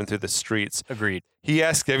they're driving through the streets. agreed. He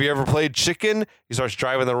asks, "Have you ever played chicken?" He starts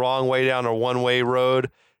driving the wrong way down a one-way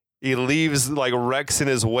road. He leaves like wrecks in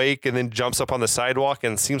his wake and then jumps up on the sidewalk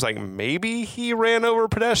and seems like maybe he ran over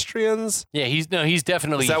pedestrians. Yeah, he's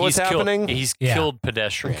definitely. Is that what's he's killed- happening? He's Yeah. killed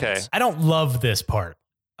pedestrians. Okay. I don't love this part.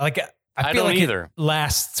 Like I feel don't like either. it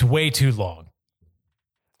lasts way too long.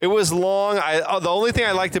 It was long. The only thing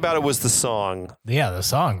I liked about it was the song. Yeah, the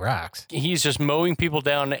song rocks. He's just mowing people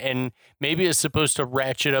down, and maybe it's supposed to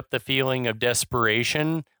ratchet up the feeling of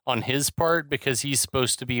desperation on his part because he's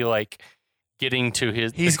supposed to be like getting to the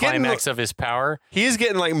getting climax of his power. He is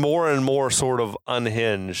getting like more and more sort of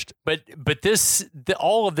unhinged. But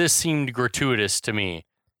all of this seemed gratuitous to me.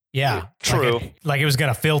 Yeah, True. Like it was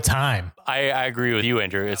gonna fill time. I agree with you,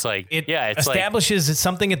 Andrew. It's like It it's like establishes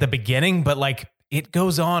something at the beginning, but like it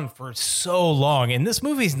goes on for so long. And this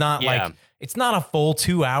movie's not Yeah. like it's not a full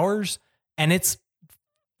 2 hours, and it's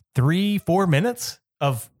 3-4 minutes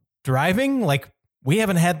of driving. Like we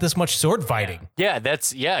haven't had this much sword fighting.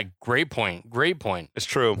 great point. Great point. It's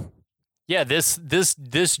true. Yeah, this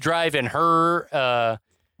drive and her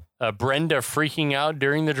Brenda freaking out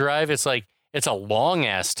during the drive, it's like it's a long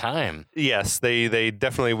ass time. Yes, they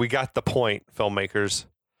definitely, we got the point, filmmakers.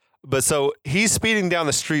 But so he's speeding down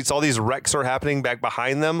the streets. All these wrecks are happening back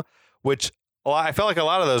behind them, which I felt like a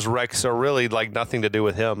lot of those wrecks are really like nothing to do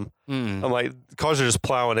with him. I'm like, cars are just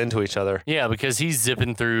plowing into each other. Yeah, because he's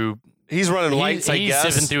zipping through. He's running lights, I he's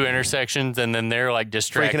guess. zipping through intersections, and then they're like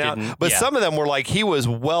distracted. freaking out. and- But yeah. some of them were like, he was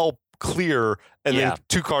well clear, and Yeah. then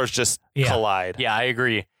two cars just Yeah. collide. Yeah, I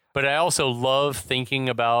agree. But I also love thinking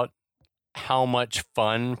about how much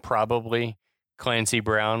fun probably Clancy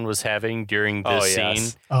Brown was having during this Oh, scene.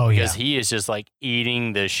 yes. Oh yeah. Because he is just like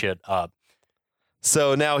eating this shit up.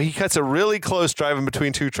 So now he cuts it really close driving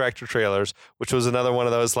between two tractor trailers, which was another one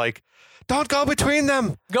of those like, don't go between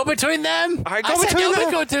them. Go between them. All right, go I said between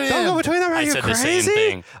them. Go between Don't them. go between them. Are I you said crazy? the same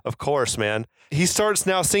thing. Of course, man. He starts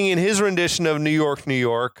now singing his rendition of New York, New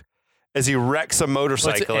York as he wrecks a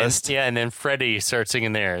motorcyclist. And then Freddie starts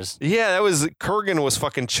singing theirs. Yeah, that was Kurgan was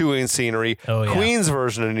fucking chewing scenery. Oh, yeah. Queen's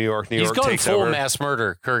version of New York, New He's York gone takes full over. mass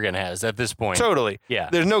murder, Kurgan has at this point. Totally. Yeah.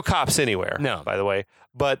 There's no cops anywhere. No. By the way.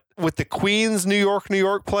 But with the Queen's New York, New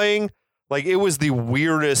York playing, like it was the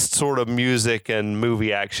weirdest sort of music and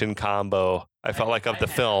movie action combo, I felt like, of the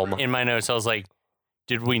film. In my notes, I was like,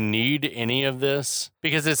 did we need any of this?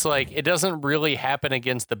 Because it's like, it doesn't really happen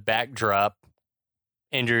against the backdrop.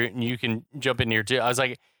 Andrew, you can jump in here too. I was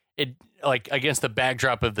like, it like against the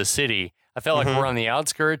backdrop of the city. I felt like we're on the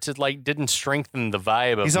outskirts. It like didn't strengthen the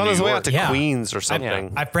vibe of He's on New his way York. out to Yeah. Queens or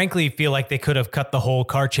something. I frankly feel like they could have cut the whole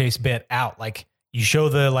car chase bit out. Like you show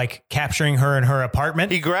the like capturing her in her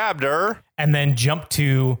apartment He grabbed her. and then jump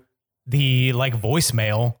to the like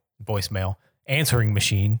voicemail answering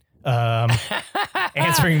machine,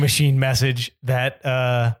 answering machine message that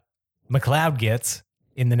McLeod gets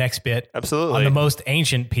in the next bit Absolutely. on the most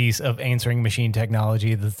ancient piece of answering machine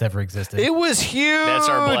technology that's ever existed. It was huge. That's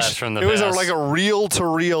our blast from the It was past. like a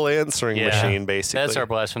reel-to-reel answering Yeah. machine, basically. That's our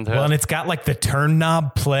blast from the well, and past. it's got like the turn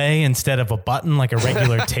knob play instead of a button, like a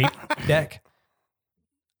regular tape deck.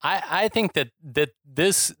 I think that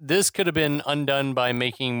this could have been undone by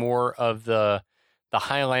making more of the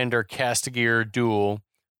Highlander Castigear duel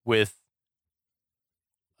with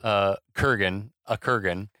Kurgan,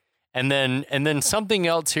 And then something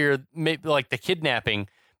else here, maybe like the kidnapping.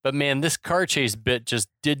 But man, this car chase bit just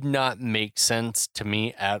did not make sense to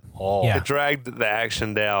me at all. Yeah. It dragged the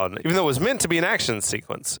action down, even though it was meant to be an action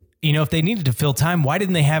sequence. You know, if they needed to fill time, why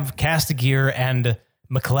didn't they have Castigear and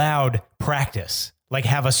McLeod practice? Like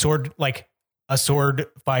have a sword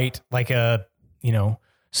fight, like a,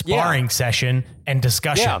 sparring session and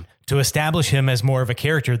discussion to establish him as more of a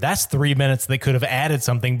character. That's 3 minutes they could have added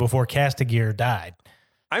something before Castigear died.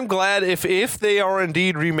 I'm glad if they are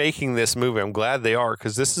indeed remaking this movie, I'm glad they are,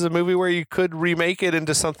 because this is a movie where you could remake it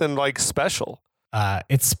into something like special.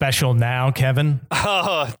 It's special now, Kevin.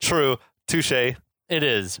 Oh, true. Touche. It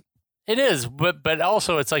is. But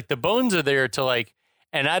also it's like the bones are there to like,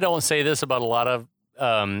 and I don't say this about a lot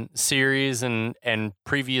of series and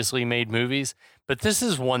previously made movies, but this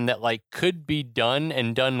is one that like could be done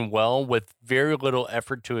and done well with very little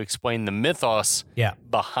effort to explain the mythos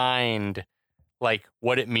behind like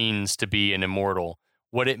what it means to be an immortal,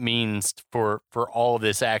 what it means for all of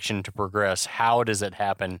this action to progress. How does it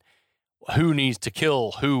happen? Who needs to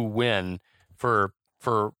kill who when for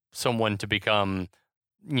someone to become,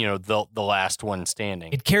 the last one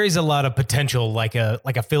standing. It carries a lot of potential, like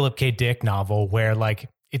a Philip K. Dick novel where like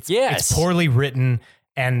it's poorly written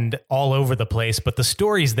and all over the place, but the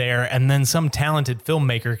story's there, and then some talented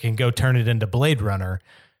filmmaker can go turn it into Blade Runner.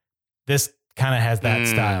 This kind of has that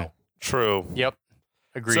style. True. Yep.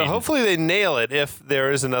 Agreed. So hopefully they nail it if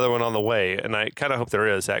there is another one on the way, and I kind of hope there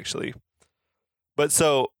is, actually. But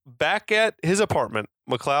so back at his apartment,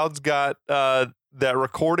 McLeod's got that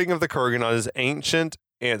recording of the Kurgan on his ancient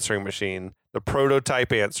answering machine, the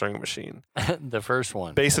prototype answering machine. The first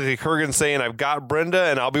one. Basically, Kurgan's saying, I've got Brenda,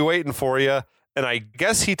 and I'll be waiting for you. And I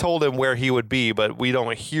guess he told him where he would be, but we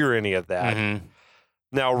don't hear any of that. Mm-hmm.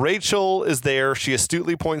 Now, Rachel is there. She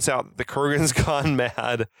astutely points out that the Kurgan's gone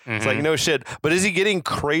mad. It's like, no shit. But is he getting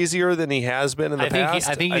crazier than he has been in the past?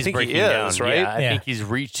 I think he is, right? Yeah, I think he's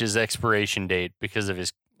reached his expiration date because of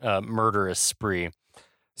his murderous spree.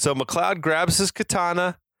 So McLeod grabs his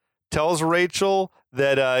katana, tells Rachel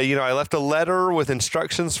that, I left a letter with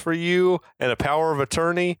instructions for you and a power of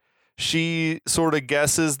attorney. She sort of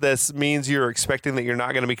guesses this means you're expecting that you're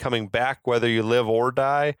not going to be coming back, whether you live or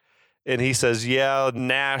die. And he says, yeah,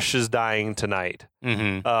 Nash is dying tonight.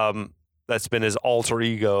 Mm-hmm. That's been his alter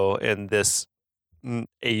ego in this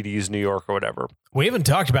 80s New York or whatever. We haven't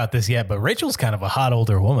talked about this yet, but Rachel's kind of a hot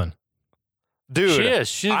older woman. Dude, she is.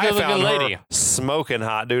 She's a I good found looking lady. her smoking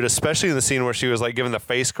hot, dude, especially in the scene where she was like giving the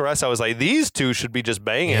face caress. I was like, these two should be just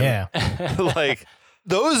banging. Yeah. Like,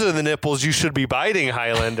 those are the nipples you should be biting,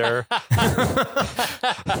 Highlander.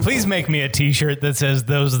 Please make me a t-shirt that says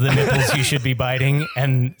those are the nipples you should be biting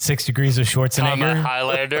and 6 degrees of Schwarzenegger.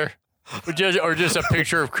 Highlander. Or just a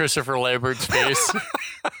picture of Christopher Lambert's face.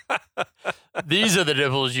 These are the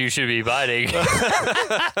nipples you should be biting.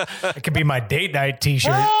 It could be my date night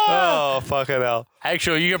t-shirt. Oh, fucking hell.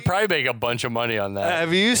 Actually, you could probably make a bunch of money on that.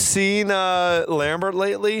 Have you seen Lambert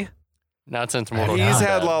lately? Not since Mortal He's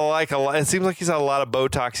Kombat. had it seems like he's had a lot of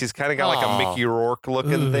Botox. He's kind of got like a Mickey Rourke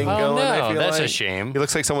looking thing Oh, going. no, I feel that's like. a shame. He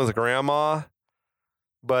looks like someone's grandma.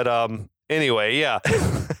 But anyway, yeah.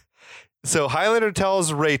 So Highlander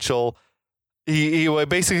tells Rachel, he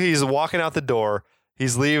basically he's walking out the door.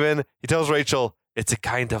 He's leaving. He tells Rachel, it's a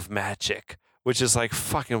kind of magic. Which is like,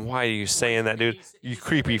 fucking, why are you saying that, dude? You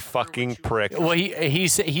creepy fucking prick. Well, he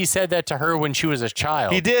said that to her when she was a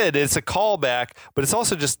child. He did. It's a callback, but it's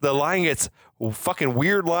also just the line gets fucking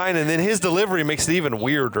weird line, and then his delivery makes it even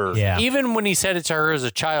weirder. Yeah. Even when he said it to her as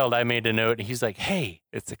a child, I made a note. He's like, "Hey,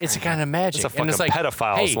 it's a kind of magic." It's a fucking and it's like,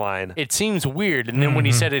 pedophile's hey, line. It seems weird. And then when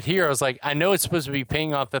he said it here, I was like, I know it's supposed to be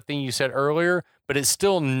paying off the thing you said earlier, but it's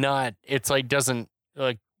still not. It's like doesn't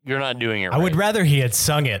like. You're not doing it right. I would rather he had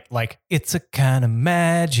sung it like, it's a kind of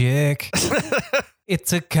magic.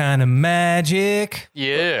 It's a kind of magic.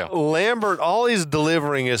 Yeah. Lambert, all he's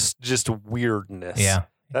delivering is just weirdness. Yeah.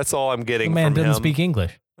 That's all I'm The getting man from doesn't him. speak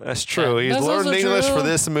English. That's true. Yeah, He's that's learned also English true. for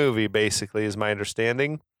this movie, basically, is my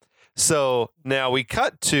understanding. So now we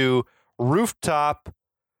cut to rooftop.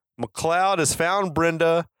 McLeod has found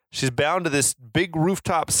Brenda. She's bound to this big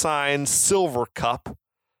rooftop sign, Silver Cup,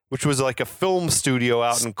 which was like a film studio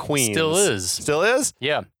out in Queens. Still is. Still is?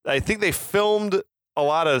 Yeah. I think they filmed a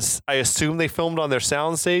lot of, I assume they filmed on their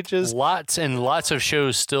sound stages. Lots and lots of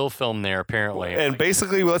shows still filmed there, apparently. And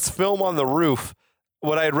basically, let's film on the roof.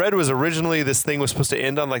 What I had read was originally this thing was supposed to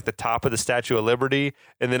end on like the top of the Statue of Liberty,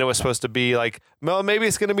 and then it was supposed to be like, well, maybe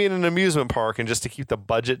it's going to be in an amusement park, and just to keep the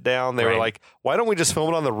budget down, they were Right. like, why don't we just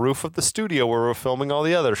film it on the roof of the studio where we're filming all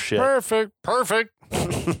the other shit? Perfect.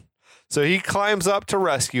 So he climbs up to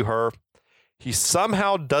rescue her. He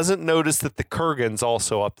somehow doesn't notice that the Kurgan's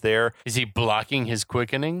also up there. Is he blocking his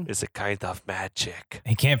quickening? It's a kind of magic.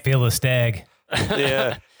 He can't feel the stag.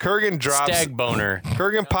 Yeah. Kurgan drops. Stag boner.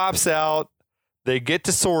 Kurgan pops out. They get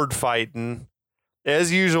to sword fighting.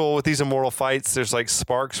 As usual with these immortal fights, there's like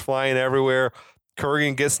sparks flying everywhere.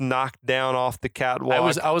 Kurgan gets knocked down off the catwalk.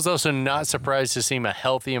 I was also not surprised to see a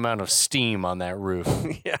healthy amount of steam on that roof.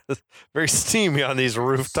 Yeah, very steamy on these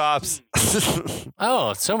rooftops.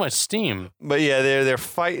 Oh, so much steam. But yeah, they're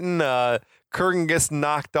fighting. Kurgan gets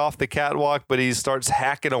knocked off the catwalk, but he starts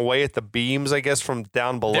hacking away at the beams, I guess, from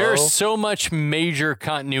down below. There's so much major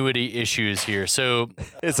continuity issues here. So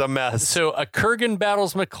It's a mess. a Kurgan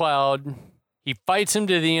battles McLeod. He fights him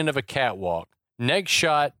to the end of a catwalk. Next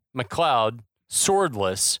shot, McLeod,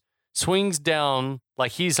 swordless, swings down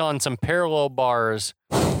like he's on some parallel bars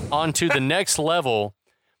onto the next level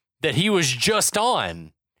that he was just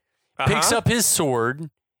on. Picks up his sword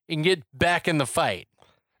and get back in the fight.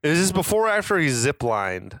 Is this before or after he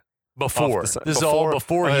ziplined? Before. This is all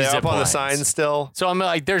before he up on the ziplines. sign still? So I'm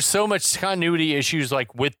like, there's so much continuity issues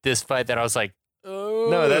like with this fight that I was like, oh.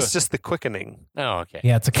 No, that's just the quickening. Oh, okay.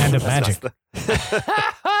 Yeah, it's a kind of That's magic.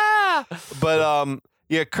 not But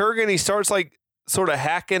yeah, Kurgan, he starts like sort of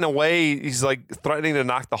hacking away. He's like threatening to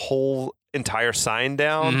knock the whole entire sign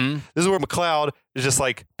down. Mhm. This is where McLeod is just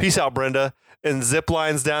like, "Peace out, Brenda," and zip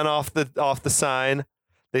lines down off the sign.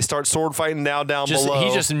 They start sword fighting now down below.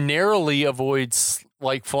 He just narrowly avoids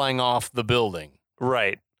like flying off the building.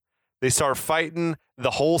 Right. They start fighting.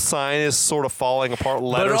 The whole sign is sort of falling apart.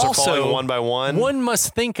 Letters are falling one by one. One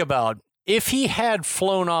must think about if he had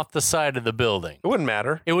flown off the side of the building, It wouldn't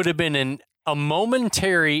matter. it would have been a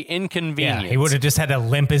momentary inconvenience. Yeah, he would have just had to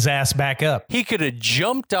limp his ass back up. He could have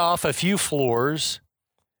jumped off a few floors,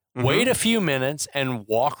 wait a few minutes, and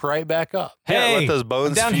walk right back up. Yeah, Hey, let those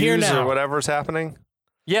bones I'm down here fuse or now. whatever's happening.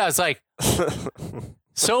 Yeah, it's like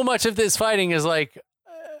so much of this fighting is like,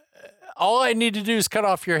 all I need to do is cut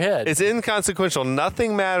off your head. It's inconsequential.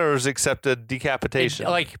 Nothing matters except a decapitation.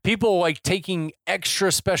 Like people like taking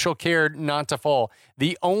extra special care not to fall.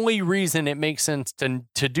 The only reason it makes sense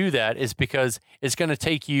to do that is because it's going to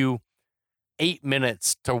take you 8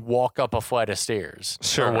 minutes to walk up a flight of stairs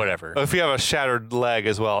or whatever. If you have a shattered leg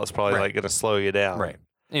as well, it's probably like going to slow you down. Right.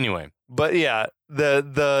 Anyway, But yeah,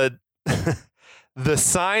 the the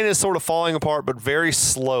sign is sort of falling apart, but very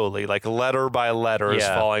slowly, like letter by letter is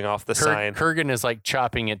Yeah. falling off the sign. Kurgan is like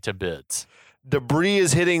chopping it to bits. Debris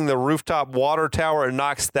is hitting the rooftop water tower and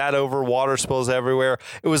knocks that over. Water spills everywhere.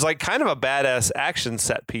 It was like kind of a badass action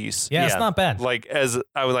set piece. Yeah, it's Yeah. not bad. Like as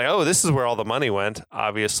I was like, oh, this is where all the money went,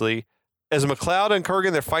 obviously. As McLeod and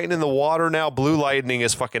Kurgan, they're fighting in the water now. Blue lightning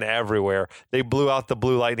is fucking everywhere. They blew out the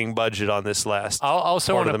blue lightning budget on this last. I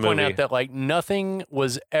also part want of to the point movie. out that like nothing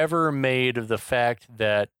was ever made of the fact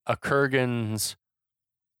that a Kurgan's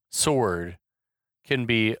sword can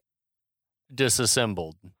be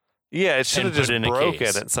disassembled. Yeah, it should have and put just in a broken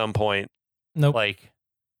case. at some point. Nope. Like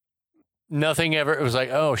nothing ever. It was like,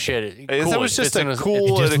 oh shit, That cool, was it just fits in a a-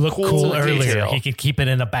 cool. It just a looked cool earlier. detail. He could keep it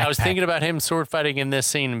in a backpack. I was thinking about him sword fighting in this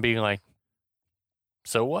scene and being like,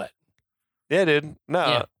 so what? Yeah, dude. No,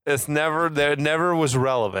 Yeah. it's never. There never was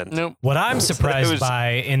relevant. Nope. What I'm surprised was-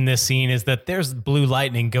 by in this scene is that there's blue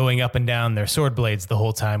lightning going up and down their sword blades the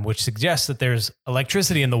whole time, which suggests that there's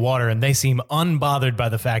electricity in the water and they seem unbothered by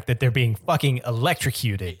the fact that they're being fucking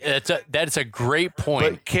electrocuted. That's a great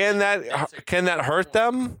point. But can that hurt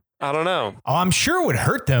them? I don't know. Oh, I'm sure it would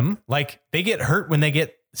hurt them. Like they get hurt when they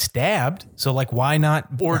get stabbed. So like, why not?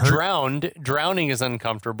 or hurt? drowned. Drowning is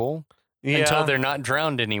uncomfortable until they're not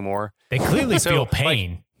drowned anymore. They clearly So, feel like,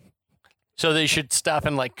 pain. So they should stop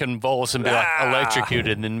and like convulse and be like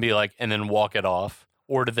electrocuted and then be like, and then walk it off.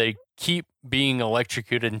 Or do they keep being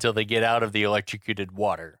electrocuted until they get out of the electrocuted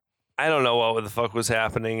water? I don't know what the fuck was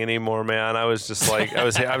happening anymore, man. I was just like,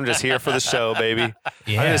 I'm just here for the show, baby.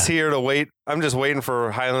 Yeah. I'm just here to wait. I'm just waiting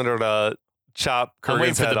for Highlander to chop I'm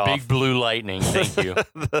waiting Kurgan's for head the off. big blue lightning. Thank you.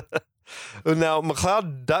 Now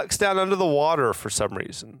McLeod ducks down under the water for some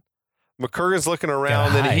reason. McCurgan's looking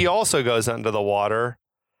around, and hide. he also goes under the water.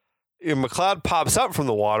 And McLeod pops up from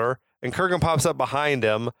the water, and Kurgan pops up behind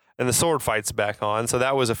him, and the sword fight's back on. So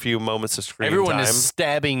that was a few moments of screen Everyone time. is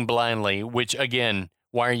stabbing blindly, which again,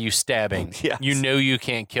 why are you stabbing? Yes. You know you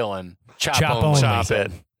can't kill him. Chop Chop only. only. Chop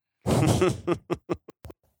it.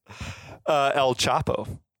 El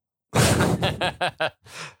Chapo.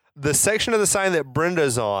 The section of the sign that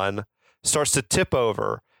Brenda's on starts to tip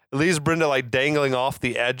over, It leaves Brenda like dangling off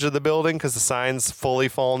the edge of the building because the sign's fully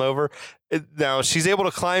fallen over. Now she's able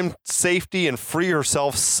to climb safety and free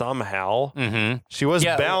herself somehow. Mm-hmm. She was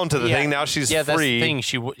bound to the thing. Now she's free. free. That's the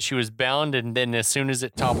thing. She was bound, and then as soon as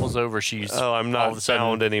it topples over, she's I'm not all of a sudden,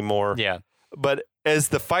 bound anymore. Yeah. But as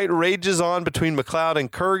the fight rages on between McLeod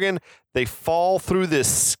and Kurgan, they fall through this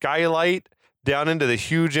skylight down into the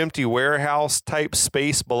huge empty warehouse type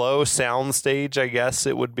space below, soundstage, I guess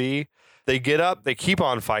it would be. They get up, they keep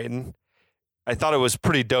on fighting. I thought it was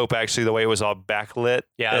pretty dope, actually, the way it was all backlit.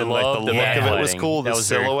 Yeah, and I love the look of it was backlighting. cool. That The was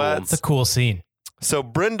very cool. silhouettes. It's a cool scene. So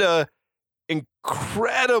Brenda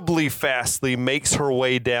incredibly fastly makes her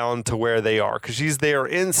way down to where they are because she's there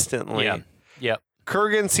instantly. Yeah. Yep.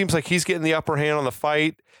 Kurgan seems like he's getting the upper hand on the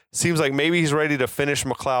fight. Seems like maybe he's ready to finish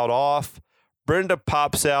McLeod off. Brenda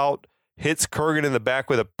pops out, hits Kurgan in the back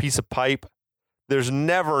with a piece of pipe. There's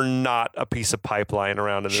never not a piece of pipe lying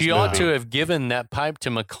around in this movie. She ought to have given that pipe to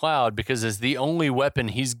McLeod because it's the only weapon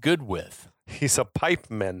he's good with. He's a pipe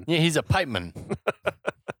man. Yeah, he's a pipeman.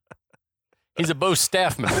 He's a Bo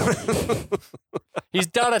Staffman. He's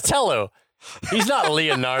Donatello. He's not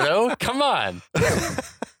Leonardo. Come on.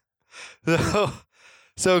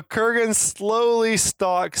 So Kurgan slowly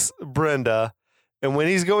stalks Brenda, and when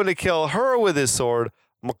he's going to kill her with his sword,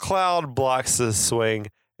 McLeod blocks the swing,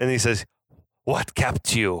 and he says, "What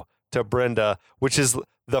kept you?" to Brenda, which is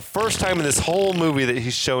the first time in this whole movie that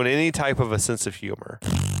he's shown any type of a sense of humor.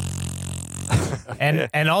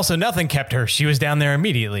 And also nothing kept her. She was down there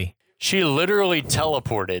immediately. She literally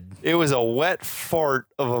teleported. It was a wet fart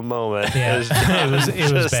of a moment. Yeah,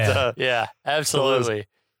 it was bad. Yeah, absolutely.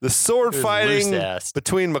 The sword It was fighting loose-assed.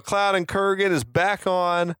 between McLeod and Kurgan is back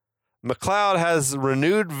on. McLeod has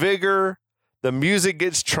renewed vigor. The music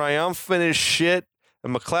gets triumphant as shit,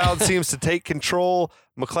 and McLeod seems to take control.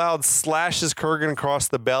 McLeod slashes Kurgan across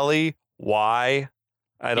the belly. Why?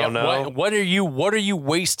 I don't know. What are you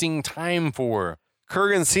wasting time for?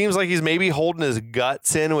 Kurgan seems like he's maybe holding his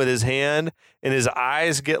guts in with his hand, and his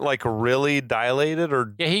eyes get like really dilated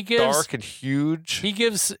or Yeah, he gives dark and huge. he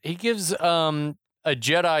gives a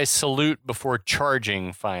Jedi salute before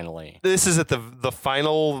charging finally. This is at the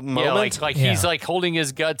final moment. Yeah, like Yeah. he's like holding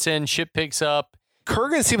his guts in, shit picks up.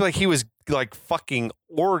 Kurgan seemed like he was like fucking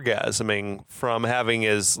orgasming from having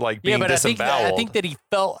his like being Yeah, but I disemboweled. think that he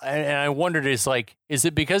felt, and I wondered, is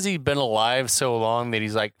it because he's been alive so long that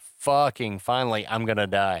he's like, fucking finally, I'm gonna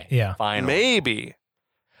die. Yeah. Finally. Maybe.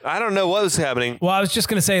 I don't know what was happening. Well, I was just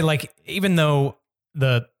gonna say, like, even though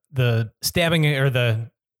the stabbing or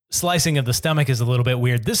the slicing of the stomach is a little bit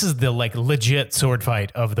weird, this is the like legit sword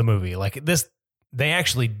fight of the movie. Like this, they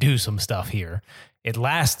actually do some stuff here. It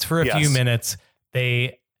lasts for a Yes. few minutes.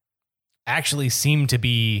 They actually seem to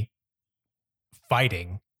be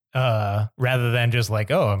fighting rather than just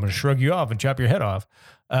like, oh, I'm going to shrug you off and chop your head off.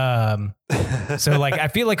 So like, I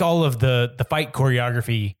feel like all of the fight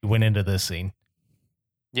choreography went into this scene.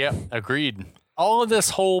 Yeah, agreed. All of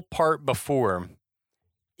this whole part before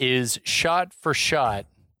is shot for shot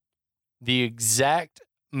the exact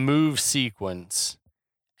move sequence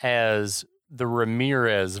as the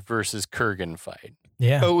Ramirez versus Kurgan fight.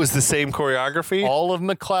 Yeah. Oh, it was the same choreography? All of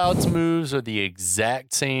McLeod's moves are the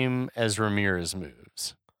exact same as Ramirez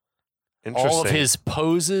moves. Interesting. All of his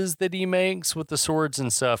poses that he makes with the swords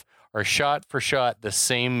and stuff are shot for shot the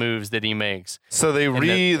same moves that he makes. So they And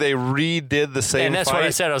redid the same And that's fight? what I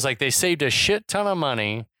said. I was like, they saved a shit ton of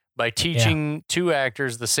money by teaching two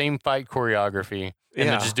actors the same fight choreography and Yeah.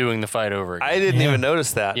 they're just doing the fight over again. I didn't Yeah. even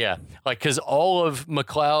notice that. Yeah. Like, because all of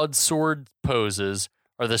McLeod's sword poses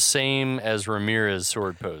are the same as Ramirez's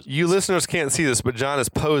sword poses. You listeners can't see this, but John is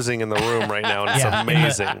posing in the room right now, and it's Yeah.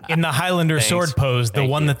 amazing. In the Highlander Thanks. sword pose, the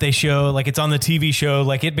Thank one you. that they show, like it's on the TV show,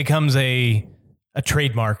 like it becomes a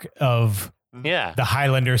trademark of Yeah. the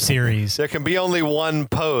Highlander series. There can be only one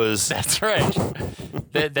pose. That's right.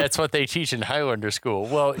 That's what they teach in Highlander school.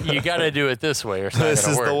 Well, you got to do it this way or it's not This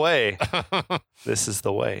gonna is work. the way. This is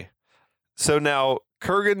the way. So now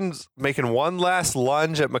Kurgan's making one last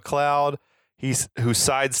lunge at McLeod. Who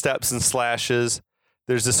sidesteps and slashes.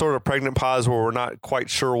 There's this sort of pregnant pause where we're not quite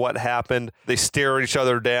sure what happened. They stare at each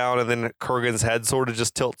other down, and then Kurgan's head sort of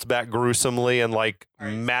just tilts back gruesomely, and like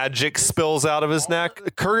magic spills out of his neck.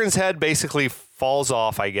 Kurgan's head basically falls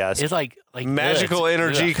off, I guess. It's like Magical it's-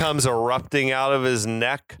 energy ugh. comes erupting out of his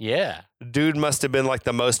neck. Yeah. Dude must have been like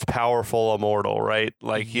the most powerful immortal, right?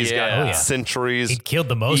 Like he's Yeah. got Oh, yeah. centuries, He killed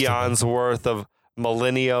the most of them. eons worth of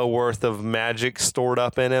millennia worth of magic stored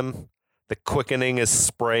up in him. The quickening is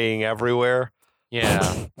spraying everywhere.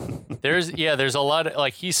 Yeah. There's a lot of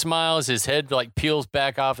like he smiles, his head like peels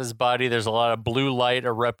back off his body. There's a lot of blue light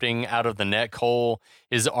erupting out of the neck hole.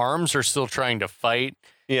 His arms are still trying to fight.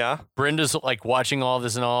 Yeah. Brenda's like watching all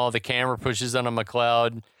this and all. The camera pushes on a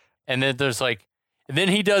McLeod, and then there's like, and then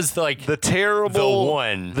he does The terrible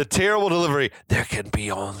one. The terrible delivery. There can be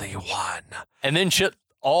only one. and then shit,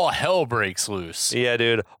 all hell breaks loose. Yeah,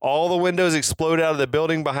 dude. All the windows explode out of the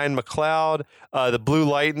building behind McLeod. The blue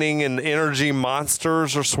lightning and energy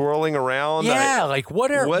monsters are swirling around. Yeah, like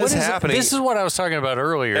what is happening? This is what I was talking about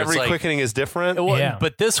earlier. Every It's like, quickening is different. Yeah.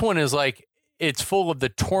 But this one is like it's full of the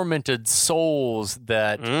tormented souls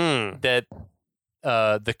that the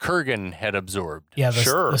Kurgan had absorbed. Yeah,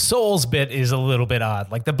 Sure. the souls bit is a little bit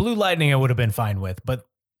odd. Like the blue lightning, I would have been fine with, but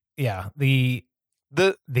yeah, the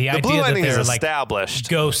The idea blue that lightning is they're like established.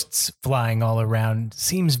 ghosts flying all around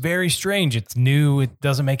seems very strange. It's new. It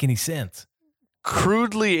doesn't make any sense.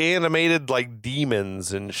 Crudely animated like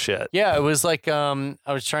demons and shit. Yeah, it was like I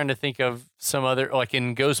was trying to think of some other like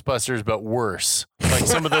in Ghostbusters, but worse. Like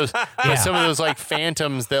some of those, some of those like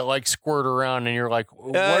phantoms that like squirt around, and you're like,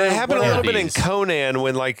 what It happened what a are little bit in these? Conan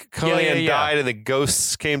when like Conan yeah. died and the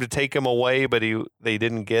ghosts came to take him away, but they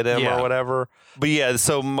didn't get him Yeah. or whatever. But yeah,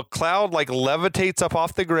 so McLeod like levitates up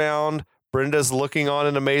off the ground. Brenda's looking on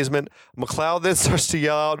in amazement. McLeod then starts to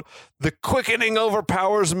yell out, "The quickening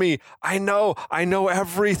overpowers me. I know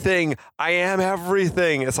everything. I am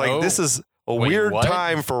everything." It's like this is a Wait, weird what?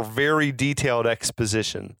 time for very detailed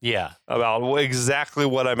exposition Yeah, about exactly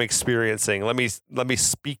what I'm experiencing. Let me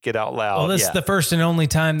speak it out loud. Well, this yeah. is the first and only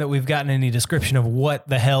time that we've gotten any description of what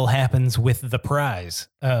the hell happens with the prize.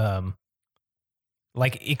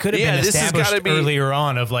 Like it could have Yeah, been this has established gotta be- earlier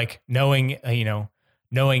on of like knowing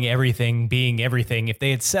everything, being everything. If they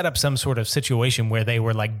had set up some sort of situation where they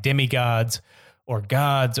were like demigods or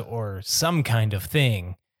gods or some kind of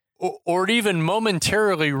thing. or it even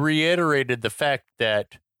momentarily reiterated the fact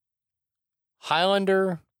that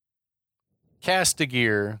Highlander,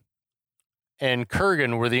 Castigear, and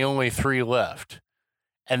Kurgan were the only three left,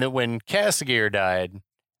 and that when Castigear died,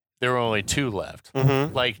 there were only two left.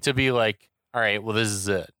 Mhm. Like to be like, all right, well, this is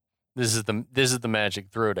it. This is the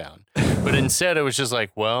magic throwdown. But instead, it was just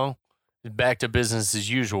like, well, back to business as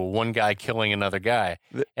usual. One guy killing another guy,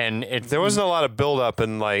 and There wasn't a lot of build up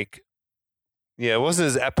and like, yeah, it wasn't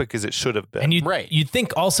as epic as it should have been. And you'd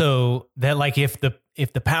think also that like if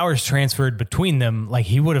the powers transferred between them, like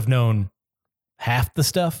he would have known half the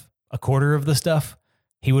stuff, a quarter of the stuff.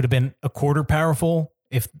 He would have been a quarter powerful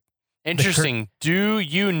if Interesting. Do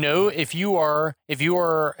you know if you are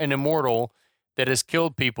an immortal that has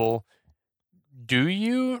killed people? Do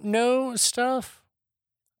you know stuff,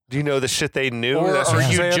 Do you know the shit they knew? or That's what are you're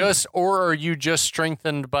you saying? are you just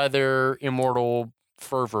strengthened by their immortal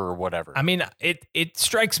fervor or whatever? I mean, it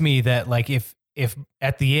strikes me that like if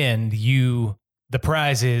at the end the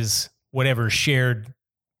prize is whatever shared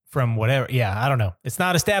from whatever. Yeah, I don't know. It's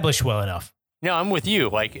not established well enough. No, I'm with you.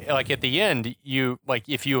 Like at the end, you like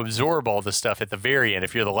if you absorb all the stuff at the very end,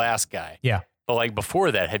 if you're the last guy. Yeah. But like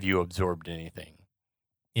before that, have you absorbed anything?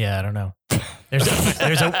 Yeah, I don't know.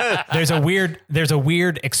 There's a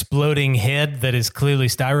weird exploding head that is clearly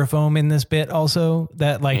styrofoam in this bit also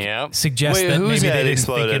that like Yeah. suggests Wait, that whose maybe they head didn't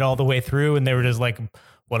exploded? think it all the way through and they were just like,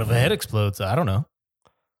 what if a head explodes? I don't know.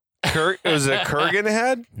 Was it Kurgan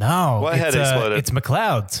head? No. What head exploded? It's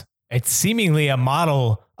McLeod's. It's seemingly a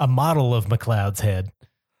model of McLeod's head.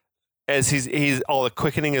 As he's all the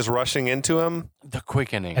quickening is rushing into him. The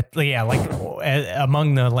quickening.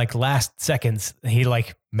 Among the like last seconds, he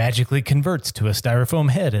like magically converts to a styrofoam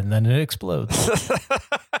head and then it explodes.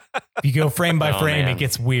 If you go frame by Oh, frame, man. it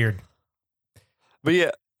gets weird. But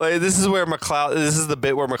yeah, like, this is the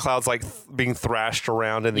bit where McLeod's like being thrashed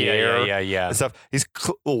around in the air. Yeah. And stuff. These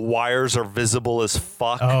wires are visible as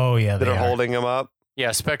fuck Oh yeah, that they are holding him up.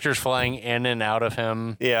 Yeah, specters flying in and out of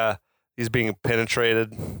him. Yeah. He's being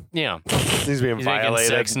penetrated. Yeah. He's being He's making violated.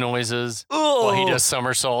 sex noises Oh, while he does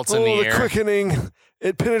somersaults in the air. quickening.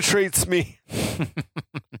 It penetrates me.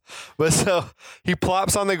 But so he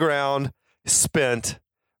plops on the ground, spent.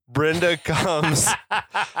 Brenda comes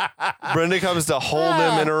to hold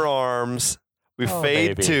him in her arms. We Oh,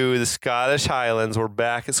 fade baby. to the Scottish Highlands. We're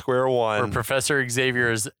back at square Where one. Professor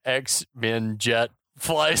Xavier's X-Men jet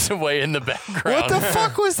flies away in the background. What the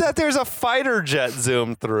fuck was that? There's a fighter jet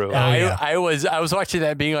zoomed through. yeah. I was watching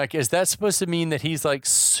that being like, is that supposed to mean that he's like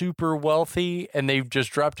super wealthy and they've just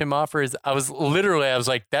dropped him off? Or I was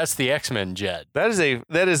like, that's the X-Men jet.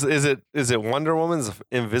 Is it Wonder Woman's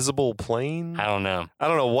invisible plane? I don't know. I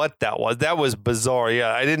don't know what that was. That was bizarre.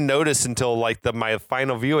 Yeah, I didn't notice until like my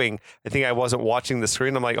final viewing. I think I wasn't watching the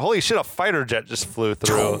screen. I'm like, holy shit, a fighter jet just flew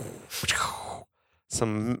through.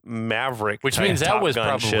 Some Maverick. Which type means that Top was Gun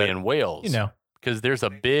probably shit. in Wales. You know. Because there's a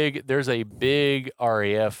big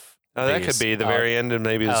RAF. Oh, that could base be the out- very end, and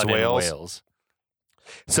maybe it's out in Wales. Wales.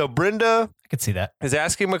 So Brenda I could see that. is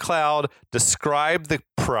asking McLeod, describe the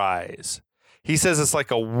prize. He says it's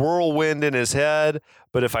like a whirlwind in his head,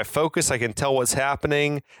 but if I focus, I can tell what's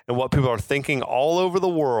happening and what people are thinking all over the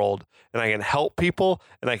world, and I can help people,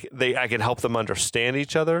 and I can help them understand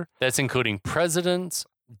each other. That's including presidents,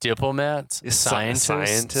 diplomats, scientists.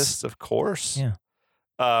 Scientists, of course. Yeah.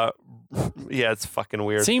 Yeah, it's fucking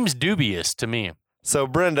weird. Seems dubious to me. So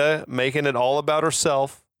Brenda, making it all about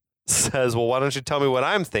herself, says, well, why don't you tell me what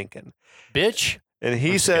I'm thinking? Bitch. And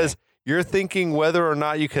he says, you're thinking whether or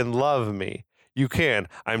not you can love me. You can.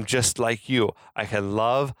 I'm just like you. I can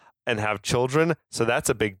love and have children. So that's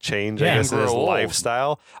a big change, Yeah, I guess, in and his grow old.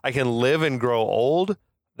 lifestyle. I can live and grow old.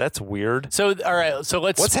 That's weird. So, all right. So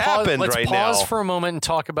let's What's pause, happened let's right pause now? for a moment and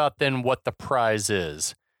talk about then what the prize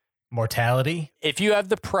is. Mortality. If you have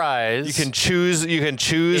the prize, You can choose. You can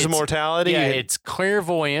choose It's- mortality. yeah, it's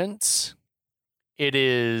clairvoyance. It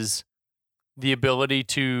is the ability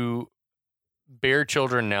to bear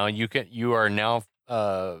children. Now you are now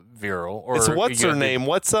virile. Or It's what's you her have the- name?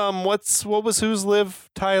 What was whose Liv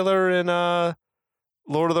Tyler in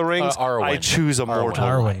Lord of the Rings? Arwen. I choose a mortal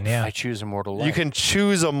Arwen, life. yeah. I choose immortal life. You can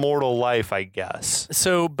choose a mortal life, I guess.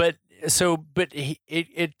 But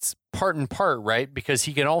it's part and part, right? Because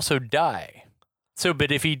he can also die. So,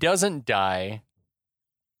 but if he doesn't die,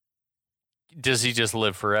 does he just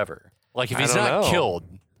live forever? Like if I he's don't not know. killed,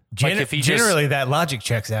 like if he just- generally, that logic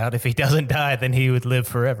checks out. If he doesn't die, then he would live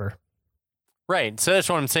forever. right? So that's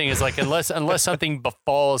what I'm saying is like unless something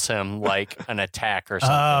befalls him, like an attack or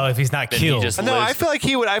something. Oh, if he's not Then he killed. just- No, I lives- feel like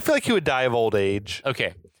he would. I feel like he would die of old age.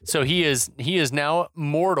 Okay, so he is now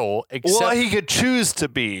mortal. Except Well, he could choose to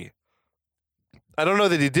be. I don't know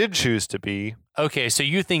that he did choose to be. okay, so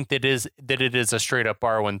you think that it is a straight up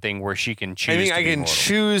Arwen thing where she can choose. I mean, to I be can mortal.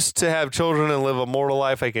 choose to have children and live a mortal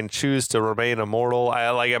life. I can choose to remain immortal.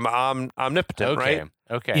 I'm omnipotent, Okay, right?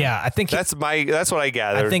 okay, Yeah, I think That's what I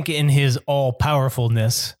gathered. I think in his all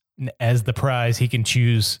powerfulness as the prize, he can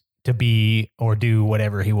choose to be or do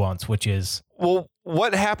whatever he wants, which is Well,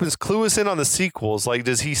 what happens? Clue us in on the sequels. Like,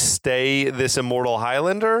 does he stay this immortal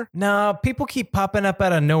Highlander? no. People keep popping up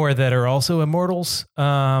out of nowhere that are also immortals.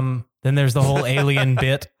 Then there's the whole alien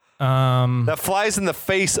bit. That flies in the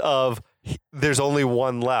face of there's only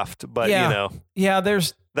one left. But Yeah. you know, Yeah,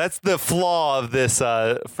 there's that's the flaw of this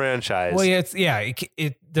franchise. well, yeah,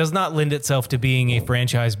 it does not lend itself to being a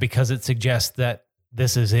franchise because it suggests that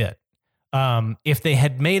this is it. If they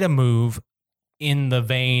had made a move in the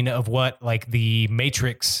vein of what like the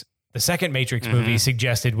Matrix, the second Matrix movie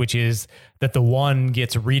suggested, which is that the one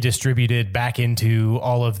gets redistributed back into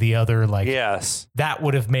all of the other, like Yes. that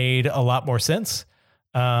would have made a lot more sense.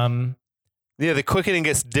 Yeah, the quickening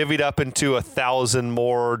gets divvied up into 1,000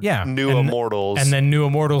 more Yeah, new and- immortals. And then new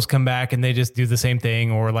immortals come back and they just do the same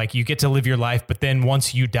thing, or like you get to live your life, but then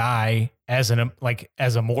once you die as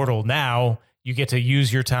a mortal, now you get to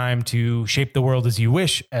use your time to shape the world as you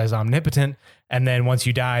wish as omnipotent. And then once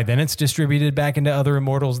you die, then it's distributed back into other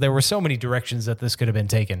immortals. There were so many directions that this could have been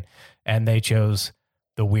taken, and they chose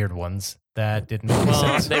the weird ones that didn't make any Well,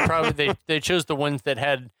 sense. they probably they chose the ones that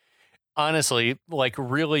had honestly like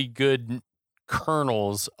really good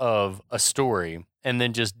kernels of a story, and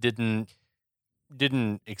then just didn't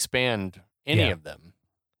expand any Yeah. of them,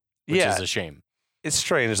 which yeah, is a shame. it's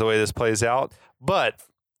strange the way this plays out. But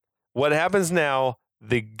what happens now,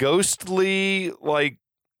 the ghostly like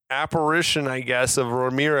apparition, I guess, of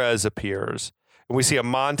Ramirez appears. And we see a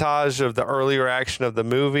montage of the earlier action of the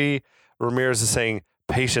movie. Ramirez is saying,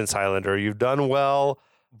 patience, Highlander, you've done well,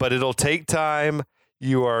 but it'll take time.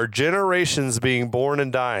 You are generations being born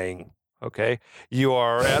and dying. Okay. You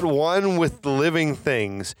are at one with the living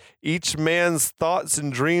things. Each man's thoughts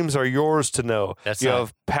and dreams are yours to know. That's you not-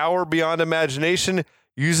 have power beyond imagination.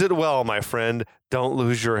 Use it well, my friend. Don't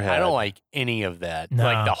lose your head. I don't like any of that. No.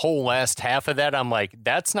 Like the whole last half of that, I'm like,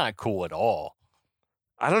 that's not cool at all.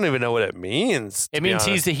 I don't even know what it means. to It be means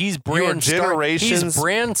honest. he's You are Bran Stark. generations- He's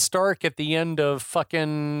Bran Stark at the end of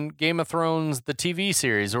fucking Game of Thrones, the TV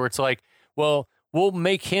series, where it's like, well, we'll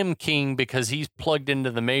make him king because he's plugged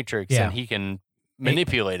into the Matrix Yeah. and he can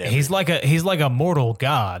manipulate it. He's like a mortal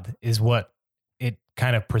god is what it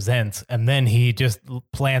kind of presents, and then he just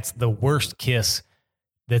plants the worst kiss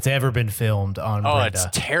that's ever been filmed on Oh, Brenda. it's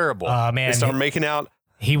terrible. Man, They start making out.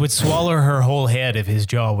 he would swallow her whole head if his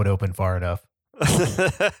jaw would open far enough.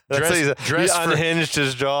 That's what he dressed for- unhinged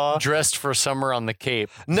his jaw. Dressed for summer on the Cape.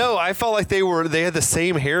 No, I felt like they had the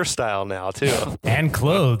same hairstyle now too. And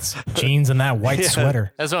clothes, jeans, and that white Yeah.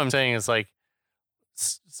 sweater. That's what I'm saying. It's like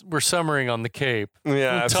we're summering on the Cape.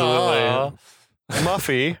 Yeah, Ta. absolutely.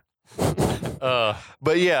 Muffy.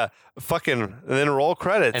 But yeah, fucking, and then roll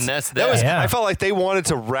credits. And that's that was. Yeah. I felt like they wanted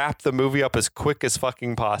to wrap the movie up as quick as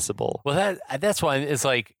fucking possible. Well, that's why it's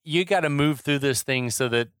like you got to move through this thing so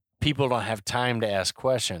that people don't have time to ask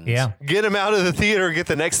questions. Yeah. Get them out of the theater. Get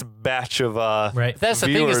the next batch of Right. That's the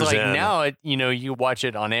thing is viewers like in. now you watch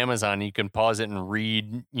it on Amazon, you can pause it and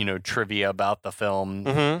read, trivia about the film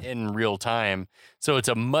Mhm. in real time. So it's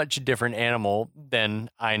a much different animal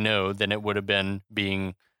than it would have been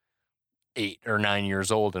being 8 or 9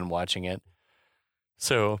 years old and watching it.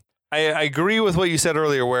 So I agree with what you said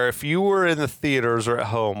earlier, where if you were in the theaters or at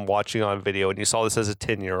home watching on video and you saw this as a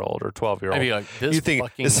 10-year-old or 12-year-old, I'd be like, this you think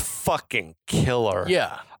fucking this fucking killer.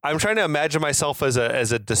 yeah. I'm trying to imagine myself as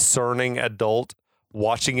a discerning adult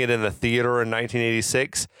watching it in the theater in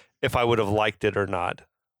 1986 if I would have liked it or not.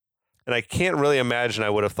 And I can't really imagine I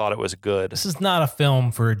would have thought it was good. This is not a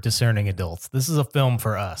film for discerning adults. This is a film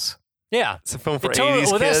for us. Yeah. It's a film for It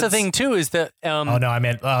 80s well, that's the kids. thing too is that Oh no, I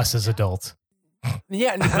meant us as adults.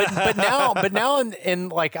 yeah, but now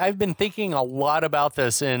and like I've been thinking a lot about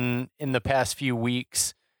this in the past few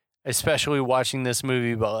weeks, especially watching this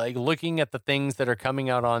movie, but like looking at the things that are coming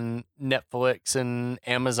out on Netflix and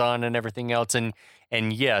Amazon and everything else, and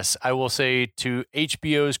yes, I will say to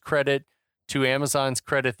HBO's credit, to Amazon's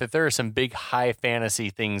credit, that there are some big high fantasy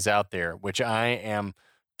things out there, which I am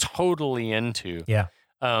totally into. Yeah.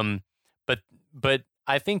 But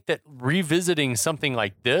I think that revisiting something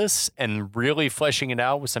like this and really fleshing it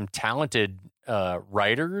out with some talented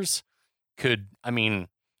writers could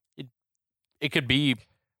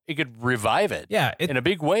revive it Yeah. in a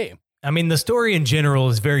big way. I mean, the story in general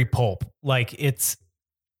is very pulp. Like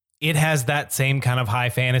it has that same kind of high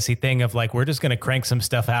fantasy thing of like, we're just going to crank some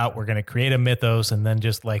stuff out. We're going to create a mythos and then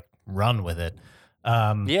just like run with it.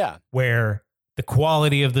 Yeah. Where the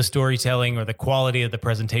quality of the storytelling or the quality of the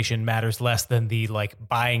presentation matters less than the like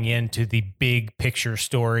buying into the big picture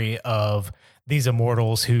story of these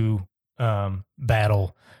immortals who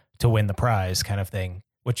battle to win the prize kind of thing,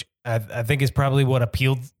 which I think is probably what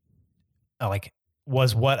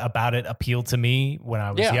was what about it appealed to me when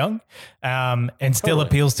I was Yeah. young, and still Totally.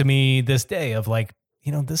 appeals to me this day of like,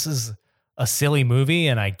 this is a silly movie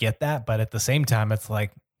and I get that, but at the same time, it's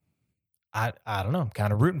like, I don't know, I'm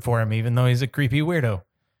kind of rooting for him, even though he's a creepy weirdo.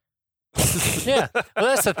 Yeah. Well,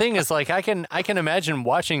 that's the thing is like I can imagine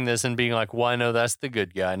watching this and being like, well, I know that's the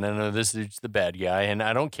good guy and I know this is the bad guy, and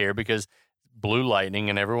I don't care because Blue Lightning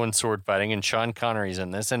and everyone's sword fighting and Sean Connery's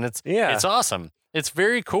in this, and it's awesome. It's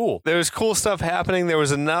very cool. There was cool stuff happening. There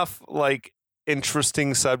was enough like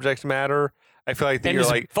interesting subject matter. I feel like that And you're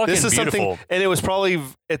it's like, fucking this is something, beautiful. and it was probably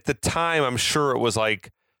at the time, I'm sure it was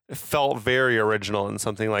like, it felt very original and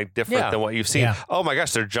something like different Yeah. than what you've seen. Yeah. Oh my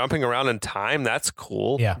gosh, they're jumping around in time. That's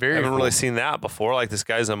cool. Yeah. Very I haven't cool. really seen that before. Like this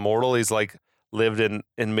guy's immortal. He's like lived in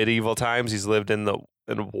medieval times. He's lived in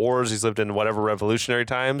wars. He's lived in whatever revolutionary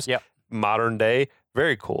times. Yep. Modern day.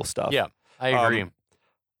 Very cool stuff. Yeah, I agree.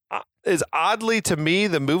 Is oddly to me,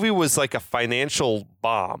 the movie was like a financial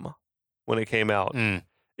bomb when it came out. Mm.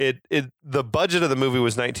 The budget of the movie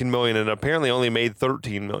was 19 million and apparently only made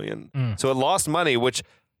 13 million. Mm. So it lost money,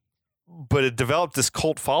 but it developed this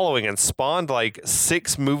cult following and spawned like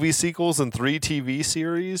 6 movie sequels and 3 TV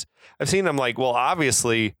series. I've seen them like, well,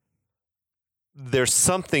 obviously there's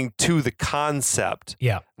something to the concept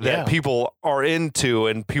Yeah. that Yeah. people are into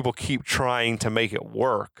and people keep trying to make it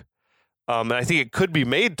work. And I think it could be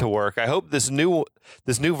made to work. I hope this new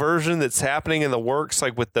version that's happening in the works,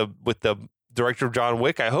 like with the director of John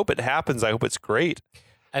Wick, I hope it happens. I hope it's great.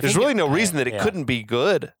 There's really no reason that it couldn't be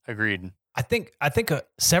good. Agreed. I think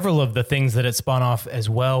several of the things that it spun off as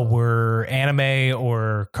well were anime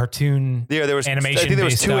or cartoon. Yeah, there was I think there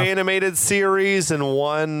was Animation-based 2 stuff. animated series and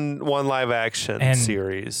one live action And-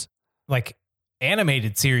 series. Like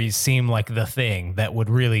animated series seem like the thing that would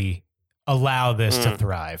really allow this to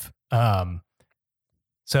thrive.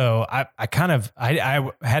 So I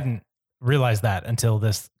hadn't realized that until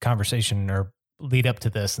this conversation or lead up to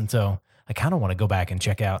this. And so I kind of want to go back and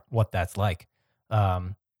check out what that's like.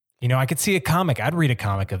 I could see a comic. I'd read a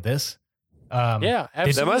comic of this. Yeah,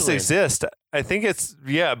 absolutely. That must exist. I think it's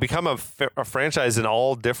become a franchise in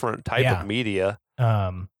all different type Yeah. of media.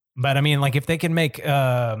 But I mean, like if they can make,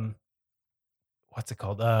 what's it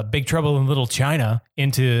called? Big Trouble in Little China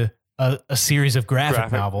into a series of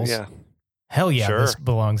graphic novels. Yeah. Hell yeah, Sure. this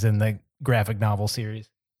belongs in the graphic novel series.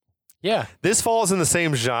 Yeah, This falls in the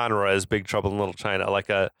same genre as Big Trouble in Little China, like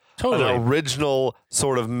an totally. original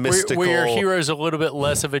sort of mystical. Where your hero's a little bit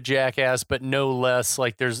less of a jackass, but no less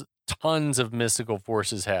like there's tons of mystical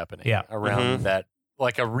forces happening Yeah. around that,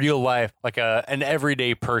 like a real life, like an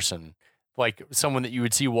everyday person, like someone that you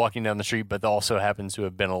would see walking down the street, but also happens to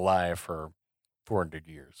have been alive for 400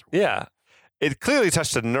 years. Yeah. It clearly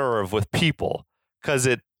touched a nerve with people because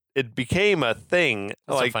it became a thing. It's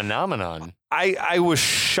like a phenomenon. I was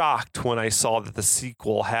shocked when I saw that the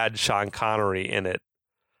sequel had Sean Connery in it.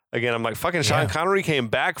 Again, I'm like, fucking Sean Connery came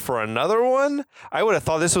back for another one? I would have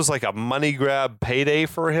thought this was like a money grab payday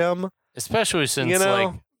for him. Especially since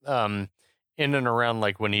like in and around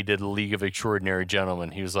like when he did League of Extraordinary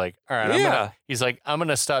Gentlemen, he was like, all right, I'm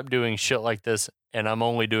gonna stop doing shit like this and I'm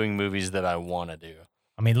only doing movies that I want to do.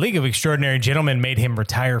 I mean, League of Extraordinary Gentlemen made him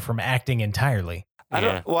retire from acting entirely. I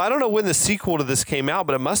don't know when the sequel to this came out,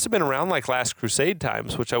 but it must have been around like Last Crusade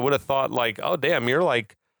times, which I would have thought like, oh damn, you're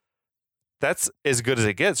like, that's as good as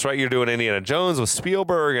it gets, right? You're doing Indiana Jones with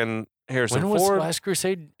Spielberg and Harrison When was Ford. Last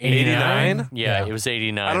Crusade? 89? Yeah, it was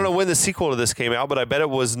 89. I don't know when the sequel to this came out, but I bet it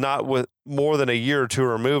was not with more than a year or two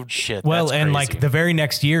removed. Shit. Well, that's and crazy. like the very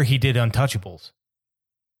next year, he did Untouchables.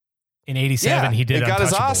 In '87, he did it got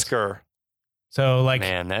his Untouchables. Oscar. So like,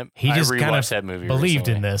 man, he just I kind of rewatched that movie believed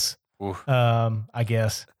recently. in this. Oof. I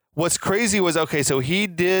guess. What's crazy was, okay, so he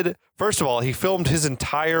did, first of all, he filmed his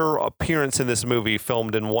entire appearance in this movie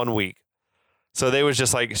filmed in 1 week. So they was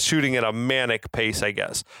just like shooting at a manic pace, I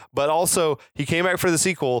guess. But also, he came back for the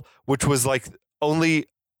sequel, which was like only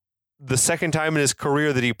the second time in his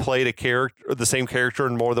career that he played a character, the same character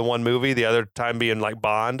in more than one movie, the other time being like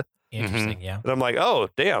Bond. Interesting, yeah. And I'm like, oh,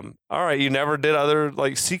 damn. All right, you never did other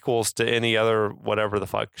like sequels to any other whatever the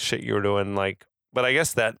fuck shit you were doing. Like, but I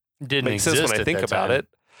guess that Didn't makes sense exist when I at think that about time. it.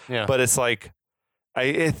 Yeah. But it's like,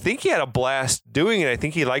 I think he had a blast doing it. I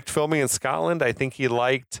think he liked filming in Scotland. I think he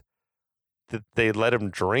liked that they let him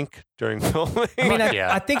drink during filming. I mean,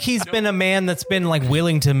 Yeah. I think he's been a man that's been like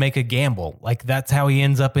willing to make a gamble. Like that's how he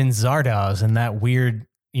ends up in Zardoz and that weird,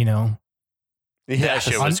 that yeah,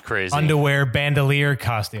 shit was crazy. underwear bandolier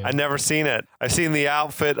costume. I've never seen it. I've seen the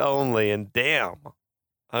outfit only, and damn.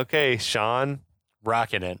 Okay, Sean.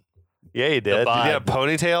 Rocking it. Yeah, he did. Did he have a bod.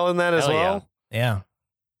 ponytail in that as Hell yeah. well? Yeah.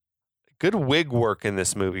 Good wig work in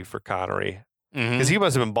this movie for Connery. Mhm. Because he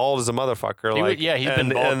must have been bald as a motherfucker. He Like, was- yeah, he's been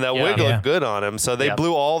and, bald. And that Yeah. wig Yeah. looked good on him. So they Yep.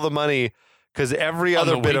 blew all the money because every On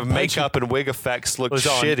other the bit wig of budget. makeup and wig effects looked It was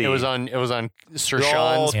on. shitty. It was on Sir All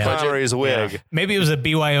Sean's Yeah. budget. Connery's wig. Yeah. Maybe it was a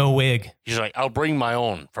BYO wig. He's like, I'll bring my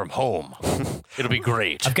own from home. It'll be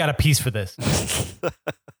great. I've got a piece for this.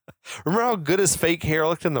 Remember how good his fake hair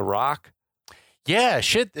looked in The Rock? Yeah,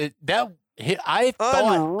 shit. I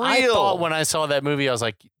Unreal. thought when I saw that movie, I was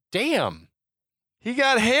like, damn. He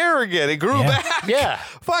got hair again. It grew Yeah. back. Yeah.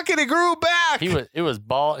 Fucking it grew back. It was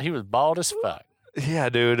bald. He was bald as fuck. Yeah,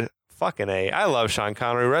 dude. Fucking A. I love Sean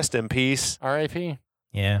Connery. Rest in peace. R.I.P.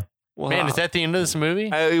 Yeah. Wow. Man, is that the end of this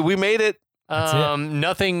movie? We made it. That's it.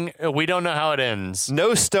 Nothing. We don't know how it ends.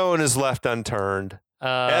 No stone is left unturned,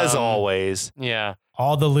 as always. Yeah.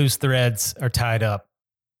 All the loose threads are tied up.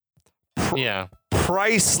 Yeah.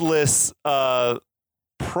 Priceless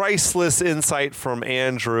insight from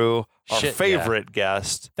Andrew, our Shit, favorite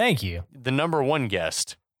guest, Thank you. The number one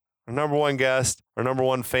guest. our number one guest, our number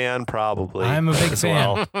one fan, probably. I'm a big as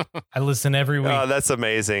fan. well. I listen every week. That's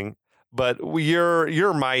amazing. But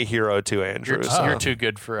you're my hero too, Andrew. You're, so you're too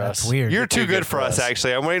good for That's us. weird. you're too good for us,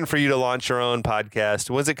 actually. I'm waiting for you to launch your own podcast.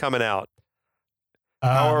 When's it coming out?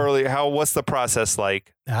 How early? What's the process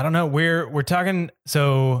like? I don't know. We're talking.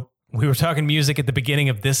 So we were talking music at the beginning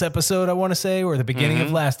of this episode, I want to say, or the beginning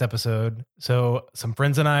of last episode. So some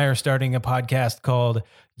friends and I are starting a podcast called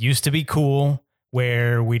Used to Be Cool,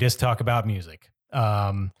 where we just talk about music.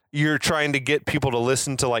 You're trying to get people to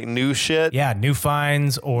listen to like new shit, Yeah, new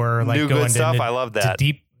finds or like new going good stuff. into I love to that.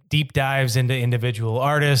 deep dives into individual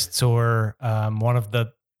artists. Or one of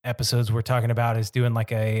the episodes we're talking about is doing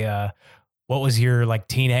like a what was your like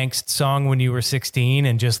teen angst song when you were 16,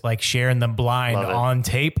 and just like sharing them blind Love it. on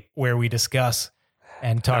tape where we discuss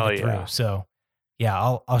and talk Hell it through. yeah. So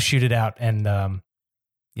yeah, I'll shoot it out, and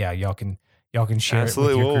yeah, y'all can share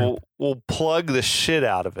Absolutely, it with your group. we'll plug the shit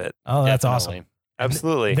out of it. Oh, that's Definitely. awesome.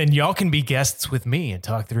 Absolutely. Then y'all can be guests with me and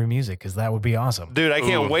talk through music, because that would be awesome. Dude, I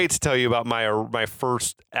can't Ooh. wait to tell you about my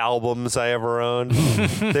first albums I ever owned.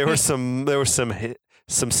 there was some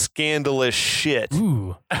scandalous shit.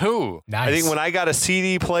 Ooh, Ooh. nice. I think when I got a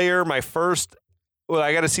CD player, I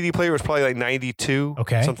got a CD player was probably like 92,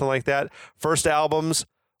 Okay. something like that. First albums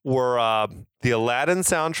were the Aladdin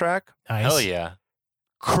soundtrack, nice. Hell yeah.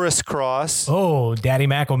 Crisscross. Oh, Daddy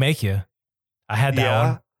Mac will make you. I had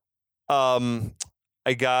that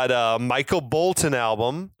I got a Michael Bolton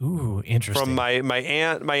album. one. Ooh, interesting. From my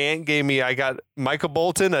aunt. My aunt gave me. I got Michael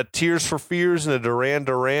Bolton, a Tears for Fears, and a Duran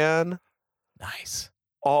Duran. Nice.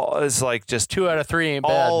 All is like just 2 out of 3 ain't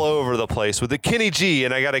bad. all over the place with the Kenny G,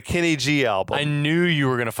 and I got a Kenny G album. I knew you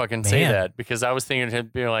were gonna fucking say Man. that because I was thinking of him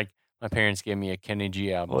being like My parents gave me a Kenny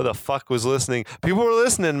G album. Who the fuck was listening? People were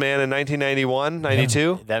listening, man, in 1991,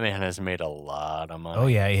 92. That man has made a lot of money. Oh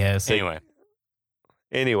yeah, he has.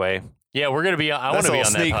 Anyway, Yeah, we're gonna be. I want that's to a be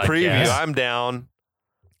little on sneak that podcast. preview. I'm down.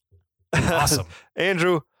 Awesome.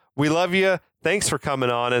 Andrew, we love you. Thanks for coming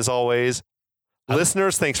on as always.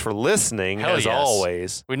 Listeners, thanks for listening Hell as yes.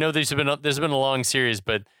 always. We know this has been a long series,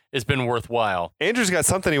 but it's been worthwhile. Andrew's got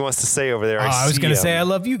something he wants to say over there. I was see going to him. say I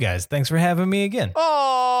love you guys. Thanks for having me again.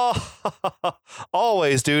 Oh,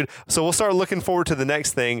 always, dude. So we'll start looking forward to the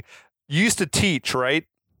next thing. You used to teach, right?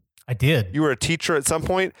 I did. You were a teacher at some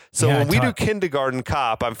point. So Yeah, when I we do taught. Kindergarten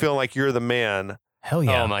Cop, I'm feeling like you're the man. Hell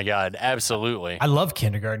yeah. Oh my god, absolutely. I love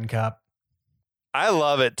Kindergarten Cop. I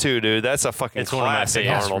love it too, dude. That's a fucking It's one of my classic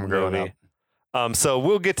favorites Arnold from growing movie. So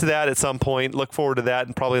we'll get to that at some point. Look forward to that,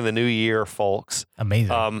 and probably in the new year, folks.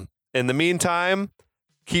 Amazing. In the meantime,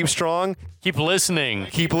 keep strong, Keep listening.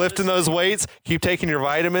 keep lifting those weights, keep taking your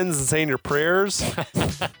vitamins and saying your prayers.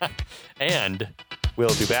 And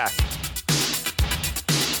We'll be back.